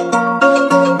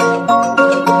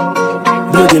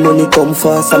 Bloody money come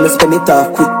fast and me spend it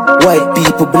off quick. White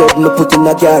people blood me put in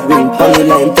a gathering. On the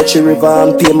line touch the river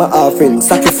and pay my offering.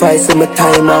 Sacrificing my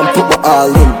time and put my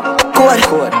all in.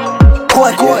 Code.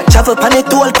 Travel pan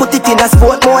it all, put it in a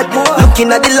sport mode.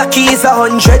 Looking at the lucky is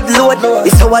 100 load.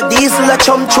 It's how a diesel a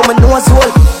chum through my nose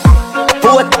hole.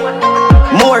 Boat,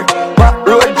 more, back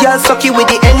road girl sucky with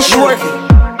the ensure.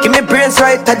 Give me brains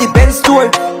right at the Benz store.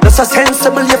 Not so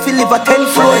sensible if you live a 10th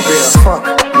floor. Fuck,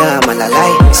 nah man I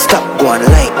lie. Stop going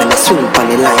light and I swing on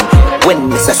the line. When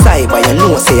Miss a cyber you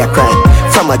know say a crime.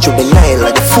 From a juvenile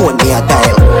or the phone me a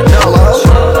dial. No,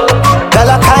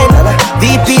 dollar kind,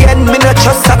 VPN me no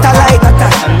trust satellite.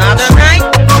 Another night,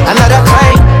 another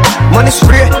time. Money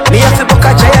spray, me have to book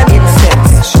a giant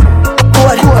incense.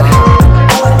 Good.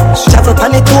 Travel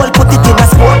pan it all, put it in a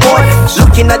sport mode.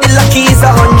 Looking at the lucky is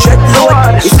 100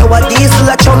 load. It's how a diesel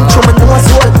a chum through my nose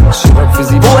hole.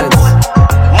 Boat,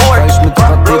 more,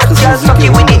 girl sucky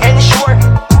with the ensure.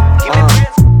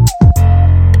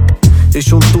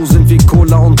 Ich und du sind wie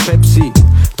Cola und Pepsi.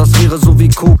 Das wäre so wie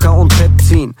Coca und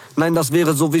Pepsin. Nein, das das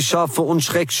wäre so wie Schafe und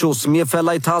Schreckschuss. Mir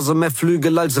verleiht Hase mehr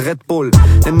Flügel als Red Bull.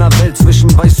 In der Welt zwischen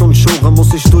Weiß und Schore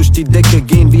muss ich durch die Decke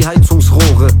gehen wie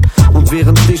Heizungsrohre. Und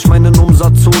während ich meinen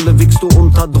Umsatz hole, wiegst du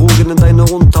unter Drogen in deine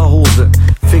Unterhose.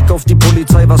 Fick auf die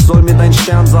Polizei, was soll mir dein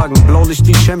Stern sagen? Blaulicht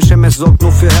wie Schemschem, es sorgt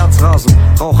nur für Herzrasen.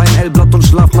 Rauch ein L-Blatt und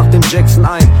schlaf nach dem Jackson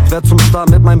ein. Werd zum Star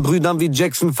mit meinen Brüdern wie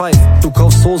Jackson 5. Du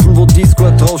kaufst Hosen, wo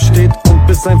D-Square draufsteht und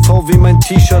bist ein V wie mein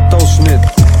T-Shirt-Ausschnitt.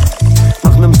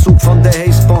 Nach nem Zug von der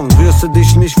Haze-Bong rührst du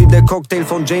dich nicht wie der Cocktail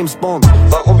von James Bond.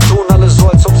 Warum tun alle so,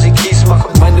 als ob sie Kies machen?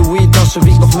 Meine Weed-Tasche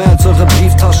wiegt noch mehr als eure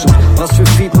Brieftaschen. Was für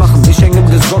Feed machen? Ich häng im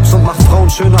Gesocks und mach Frauen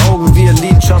schöne Augen wie ihr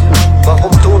Lidschatten.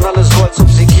 Warum tun alle so, als ob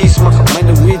sie Kies machen?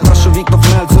 Meine Weed-Tasche wiegt noch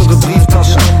mehr als eure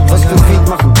Brieftaschen. Was für Feed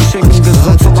machen? Ich häng im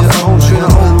Gesocks und mach Frauen schöne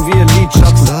Augen wie ihr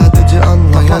Lidschatten.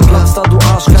 Mach mal Platz da, du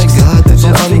Arschgeige.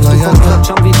 Sonst fliegst du vom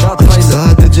Klatschern wie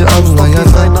Dartreise.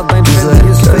 Designer, dein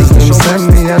Fanny ist fake. Ich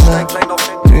schau steig klein auf.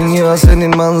 Dünya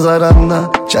senin manzaranda,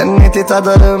 cenneti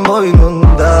tadarım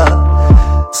boynunda.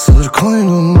 Sır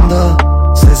koynumda,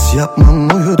 ses yapmam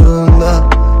uyuduğumda.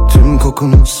 Tüm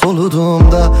kokunu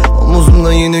soluduğumda,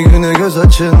 omuzumda yeni güne göz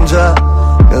açınca.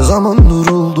 Ne zaman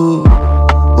duruldu,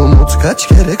 umut kaç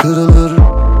kere kırılır.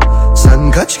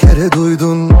 Sen kaç kere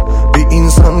duydun, bir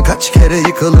insan kaç kere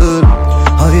yıkılır.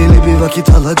 Hayli bir vakit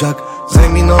alacak,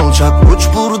 zemin olacak. Uç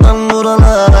buradan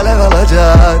buralar alev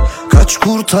alacak. Kaç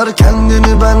kurtar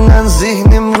kendini benden,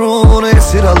 zihnim ruhunu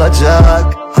esir alacak.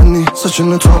 Hani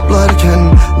saçını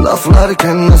toplarken,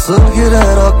 laflarken nasıl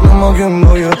girer aklım o gün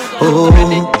boyu.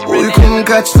 Oh, uykum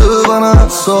kaçtı bana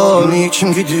sor.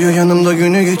 Niçin gidiyor yanımda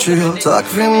günü geçiyor.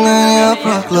 Takvimden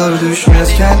yapraklar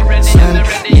düşmezken sen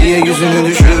niye yüzünü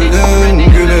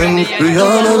düşürdün gülüm.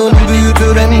 Rüyaların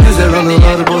büyütür en güzel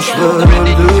anılar, boş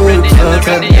ver öldük.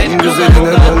 Zaten en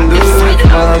güzeline döndük.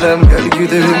 Madem gel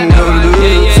gidelim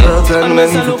gördük. Zaten ben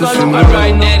kötüsün.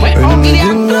 Önümde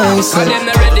dünyaysa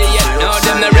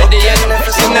them not ready yet.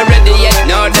 Them not ready yet.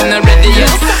 No, them not ready yet.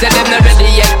 Say them not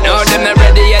ready yet. No, them not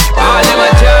ready yet. All them a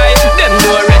try. Them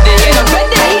not ready yet.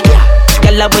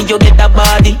 Girl, when you get that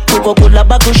body, Coca-Cola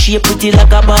bottle shape pretty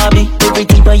like a Barbie.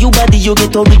 Everything by you body you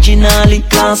get originally.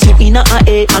 Class you in a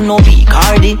A and no B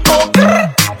Cardi.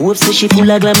 Hope say she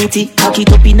full of glamity. Cock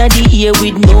it up inna the air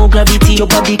with no gravity. Your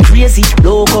body crazy,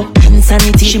 loco,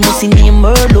 insanity. She must name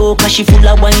her low, cause she full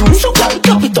of wine. So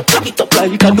clap it up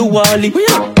like a Duwali.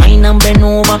 Wine and bend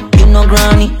over, you know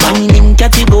granny. Wine in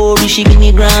category, she give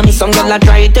me Grammy. Some girl a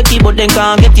try to take it, but then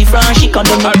can't get it from she. Cause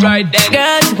them alright then.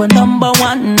 Girl, you a number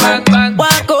one.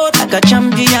 Walk out like a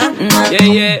champion.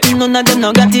 Yeah. None of them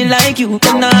no got it like you.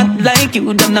 Them not like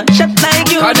you, them not shot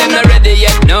like you. Cause them not ready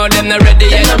yet. No, them not ready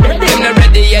yet. Them not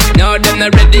ready yet. No, them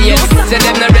not ready yet. Say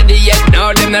them not ready yet.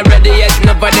 No, them not ready yet.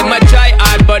 Nobody might try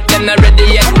hard, but them not ready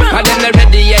yet. Cause them not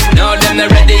ready yet. No, them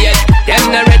not ready yet.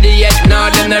 Them not ready yet. No,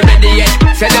 them not ready yet.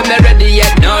 Say them not ready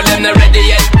yet. No, them not ready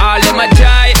yet. All them might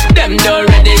try, them not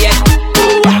ready yet.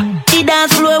 The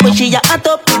dance floor when she a hot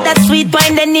up. That sweet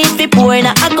wine they need fi pour in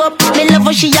a cup. Me love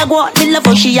how she a go, me love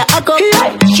how she a hack up.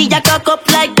 She a cock up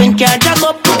like when car jack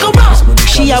up.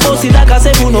 She a boss it like a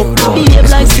 7-up. Behave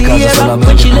like Sierra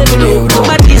when she level up.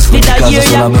 But this fit a year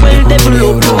ya well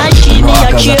develop. And she me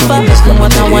a cheaper.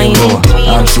 What a whining.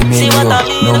 Anzi meglio,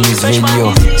 non mi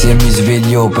sveglio. Se mi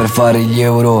sveglio per fare gli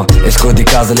euro. Esco di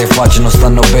casa, le facce non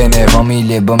stanno bene.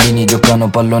 Famiglie e bambini giocano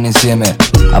pallone insieme.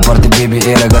 A parte baby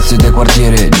e ragazzi del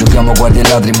quartiere. Giochiamo guardie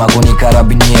ladri ma con i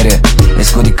carabiniere.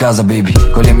 Esco di casa baby,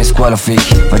 con le mie squalo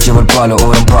fake. Facevo il palo,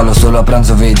 ora un palo, solo a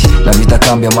pranzo vedi. La vita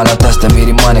cambia ma la testa mi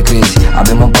rimane crazy.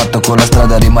 Abbiamo un patto con la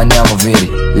strada, rimaniamo veri.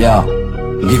 Yeah.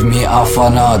 Give me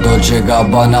Afana, Dolce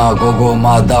Gabbana, Gogo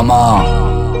Madama.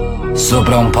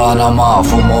 Sopra un Panama,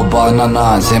 fumo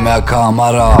banana insieme a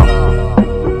Camara.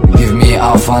 Give me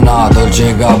Afana,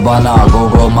 Dolce Gabbana,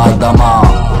 Gogo Madama.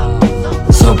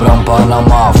 Sopra un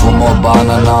Panama, fumo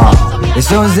banana. E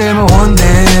sto insieme one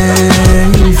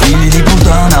day. Figli di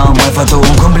puttana, mai fatto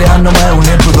un compleanno ma è un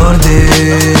happy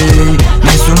birthday.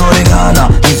 Nessuno regala,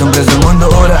 mi son preso il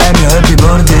mondo, ora è mio happy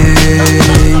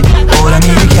birthday. Ora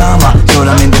mi richiama,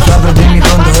 solamente fa per dirmi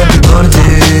pronto happy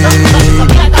birthday.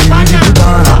 Figli di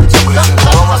puttana, sono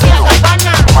cresciuto come sei tu.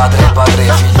 Madre, padre,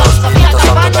 figlio, spirito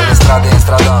santo dalle strade in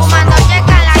strada. Fumando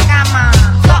llega a la cama,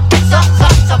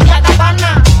 Sofía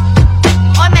Habana.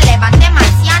 Hoy me levanté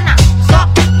marciana,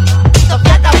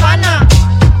 Sofía Habana.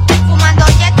 Fumando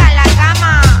llega a la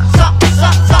cama,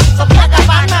 Sofía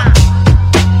Habana.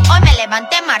 Hoy me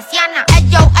levanté marciana.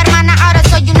 Yo, hermana, ahora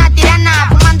soy una tirana.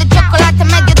 Fumando chocolate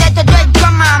medio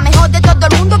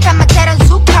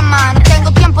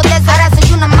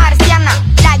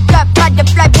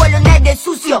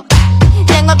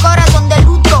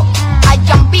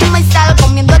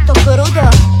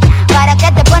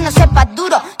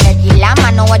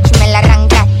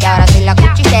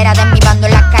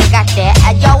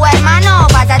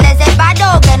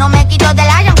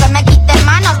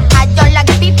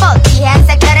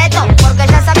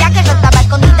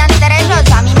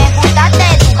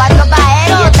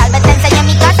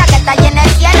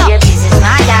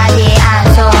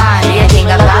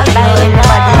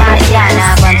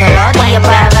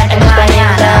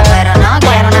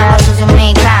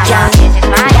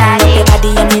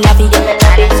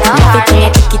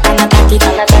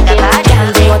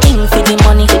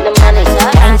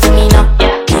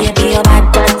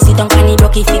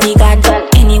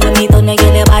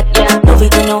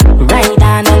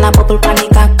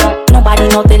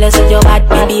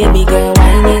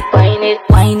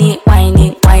Wine it, wine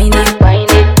it, wine it, wine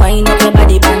it. Wine up your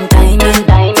body, bang timing,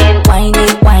 timing. Wine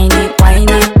it, wine it, wine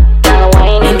it.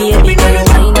 Baby, baby girl,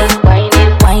 wine it, wine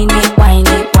it, wine it, wine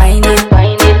it, wine it,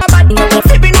 wine it. Wine up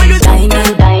your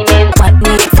diamond, diamond. Wine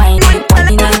it, wine it,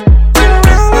 wine it.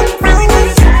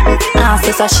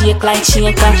 Say so shake like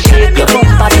shaker. Your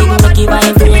bumper big, make it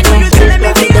vibrate.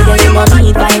 Me there you no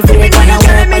need vibrate. Wanna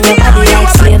work on your body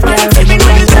like slave girl. You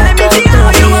can talk girl,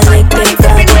 talk me electric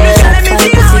flag. Shot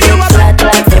fire, pussy get flat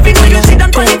like everything you take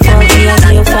from me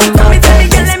and you from my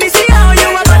girl. Let me see how you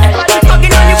are bad.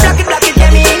 Fucking on you, block it,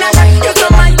 get me in a shot. You so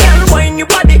my girl, wine your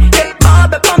body, get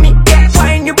mob up on me.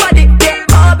 Wine your body, get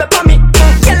mob up on me.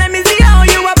 Yeah, let me see how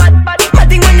you are bad. I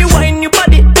think when you wine your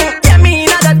body, get me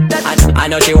in a that. I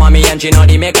know she want me and she know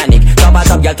the mechanic. Top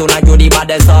girl tonight you the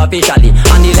baddest officially.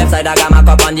 On the left side I got my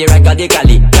cup on the right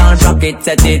radically. Can't rock it,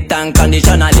 set it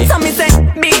unconditionally. So me say,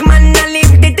 big man, I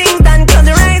leave the things done. Close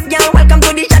your eyes, girl, welcome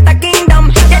to the Shatter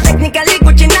Kingdom. Yeah, technically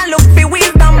Gucci now look for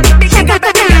wisdom. Big nigga,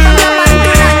 baby, from Japan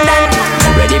to London.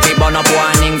 Ready for burn up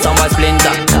warning, somewhere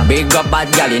splinter. Big up bad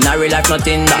girl in a real life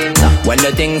nothing that. When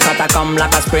the things hotter come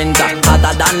like a sprinter.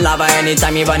 Hotter than lava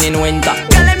anytime even in winter.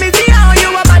 Girl, let me see how you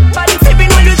are bad, bad.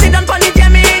 Sipping when you sit down on the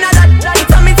jam in a that.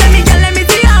 So me say, me girl, let me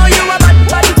see how you are bad,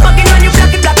 bad. Smoking when you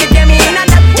block it, jam in a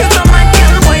that. You so mad,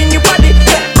 girl, wine your body,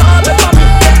 get bob up on me.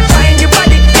 Wine your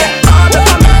body, get bob up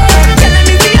on me. Girl, let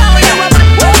me see how you are bad,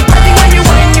 bad. I think when you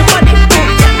wine your body,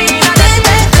 jam in a that.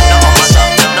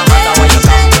 No matter where you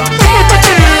come from.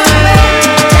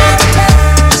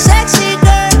 Sexy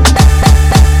girl,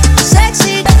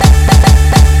 sexy,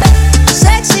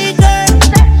 sexy girl.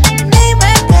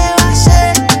 Dime qué va a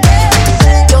hacer.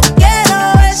 Yo quiero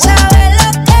es saber lo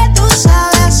que tú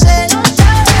sabes hacer.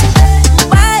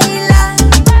 Baila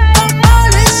como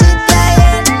lo hiciste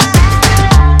ayer.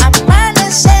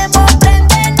 Amanecemos,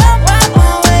 prende, nos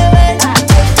vamos a beber.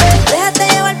 Déjate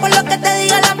llevar por lo que te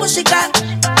diga la música.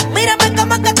 Mírame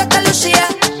como que te lucía.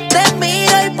 Te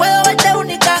miro y puedo verte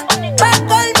única. Pa'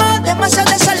 colmo,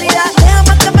 demasiado de salida.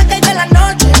 Déjame que me caiga la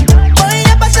noche. Voy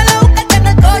a pasar a buscarte en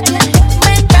el coche.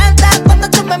 Me encanta cuando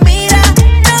tú me miras.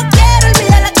 No quiero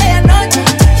olvidar aquella noche.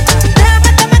 Déjame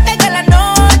que me caiga la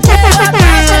noche. Voy a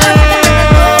pasar a buscarte en el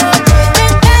coche. Me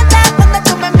encanta cuando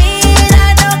tú me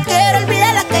miras. No quiero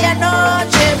olvidar aquella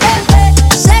noche. Bebé,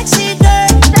 sexy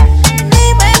girl,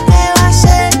 dime qué va a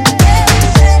hacer.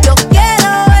 Yo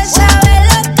quiero es saber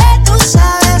lo que tú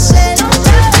sabes hacer.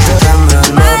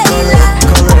 Baila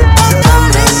como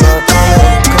lo hiciste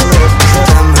ayer.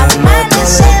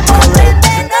 Amanecemos,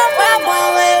 prende, nos vamos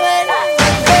a beber.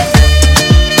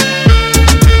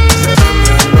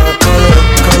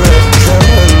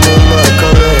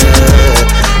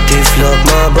 Die vlog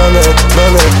maar bonnet,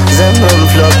 bonnet. Zemran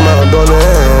vlog maar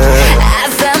bonnet.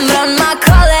 Zemran ma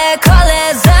kole, kole,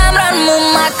 zemran mu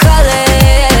ma kole.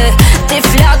 Ti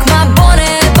flak ma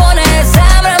bone, bone,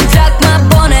 zemran flak ma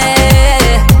bone.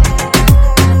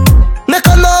 Me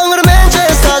kan me honger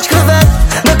mensen staat crevet.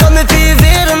 Me kan me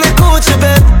viveren met koetje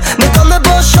bed. Me kan me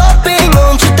bo shopping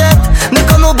ontje tet. Me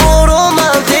kan me bo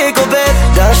romantiek op bed.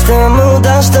 Dash te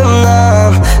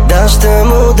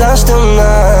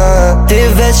naam. Ti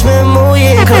već me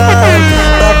moje kram.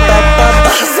 Pa pa pa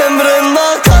pa. Zemren ma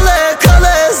kale,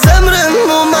 kale. Zemren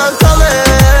mu ma kale.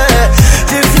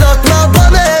 Ti flok ma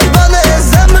bane, bane.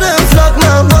 Zemren flok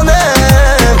ma bane.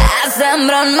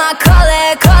 Zemran ma kole,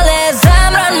 kole,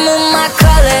 zemran mu ma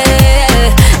kole.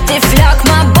 Ti flak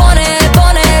ma bone,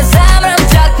 bone, zemran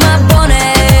flak ma bone.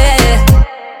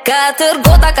 Katër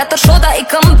gota, katër shota I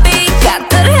kam pi.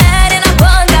 Katër herë na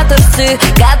bën, katër sy.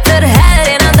 Katër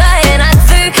herë na daje na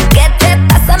ty. Kete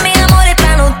pasa mi amore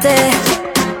pranu te.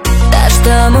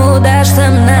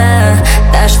 Dashtem na,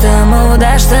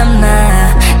 dashtem na.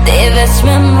 Ti veç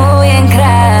me mu jen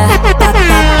krah. Pa pa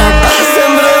pa pa.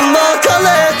 Zemren ma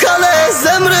kale, kale.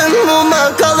 Zemren mu ma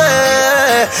kale.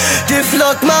 Ti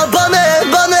flok ma bane,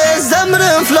 bane.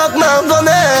 Zemren flok ma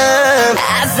bane.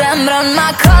 Zemran ma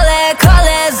kole,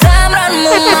 kole, zemran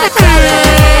mu ma kole.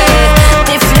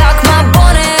 Ti flak ma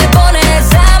bone, bone,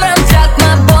 zemran flak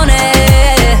ma bone.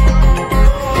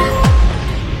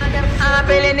 I'm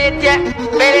feeling it, yeah,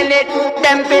 feeling it,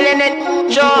 them feeling it.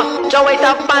 Show it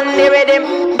up on the rhythm,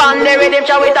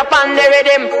 show it up on the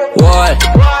rhythm. Wall,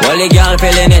 the girl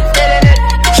feeling it.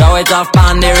 Show it off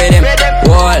on the rhythm.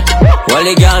 Wall,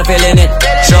 the girl feeling it.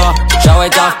 Show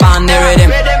it off on the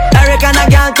rhythm. Eric and a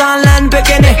girl tall and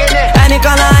bikini. Any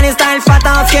color, any style, fat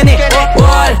or skinny.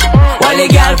 Wall, the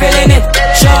girl feeling it.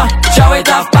 Show it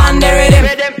off on the rhythm.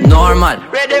 Normal,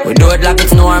 we do it like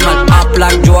it's normal. Up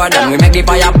like Jordan, we make the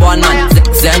fire burn man.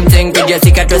 Same thing with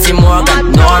Jessica Tracy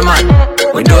Morgan. Normal,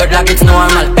 we do it like it's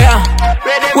normal. Yeah,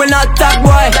 we not that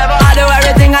boy. I do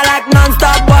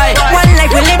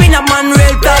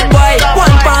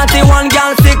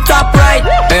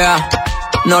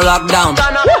no lockdown.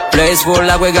 Place full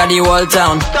like we got the whole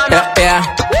town. Yeah, yeah.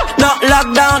 No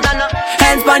lockdown.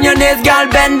 Hands on your knees, girl,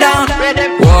 bend down.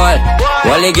 Wall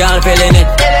the girl feeling it.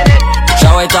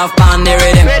 Show it off on the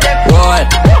rhythm. Wall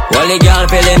the girl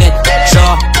feeling it.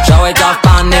 Show it off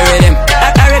on the rhythm.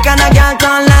 American a girl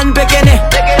turn land bikini.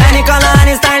 Any color,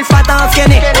 any style, fat or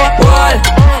skinny. Wall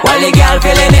the girl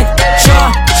feeling it.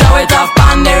 Show it off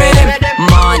on the rhythm.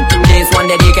 Man, this one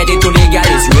dedicated to the girl.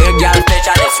 It's real girl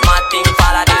specialist. Smart thing,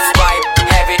 follow this vibe.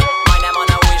 Heavy, my name on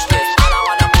a wish list. I don't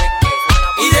wanna break this.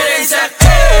 Iedereen zegt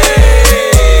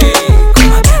hey.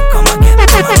 Come again, come again,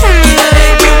 come again.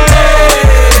 Iedereen doet hey.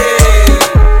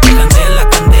 Candela,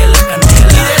 candela,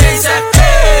 candela. Iedereen zegt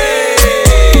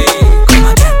hey. Come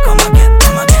again, come again,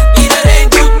 come again. Iedereen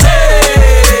doet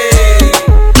hey.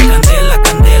 Candela,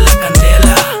 candela,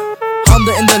 candela.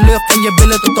 Handen in de lucht en je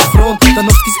billen tot de grond.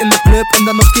 Danofsky's in de club en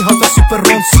Danofsky houdt van super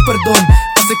rond, super don.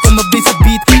 Als ik kom op deze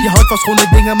beat, je houdt van schone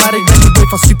dingen, maar ik ben niet boy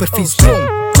van supervies.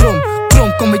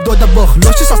 Krom, kom ik door de bocht.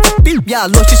 Losjes als de piep, ja,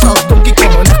 losjes als Donkey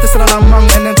Kong. Een echte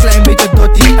stralamang en een klein beetje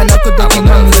dotty. En elke dotty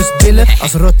man dus billen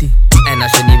als rotti. En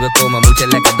als je niet wil komen, moet je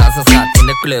lekker dansen, schat. In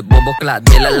de club, bobbelklaat,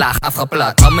 billen laag,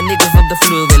 afgeplat. Al mijn niggas op de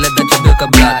vloer willen dat je bukken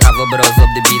blad. Avo bros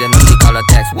op de beat en op die color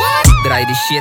text. Draai die shit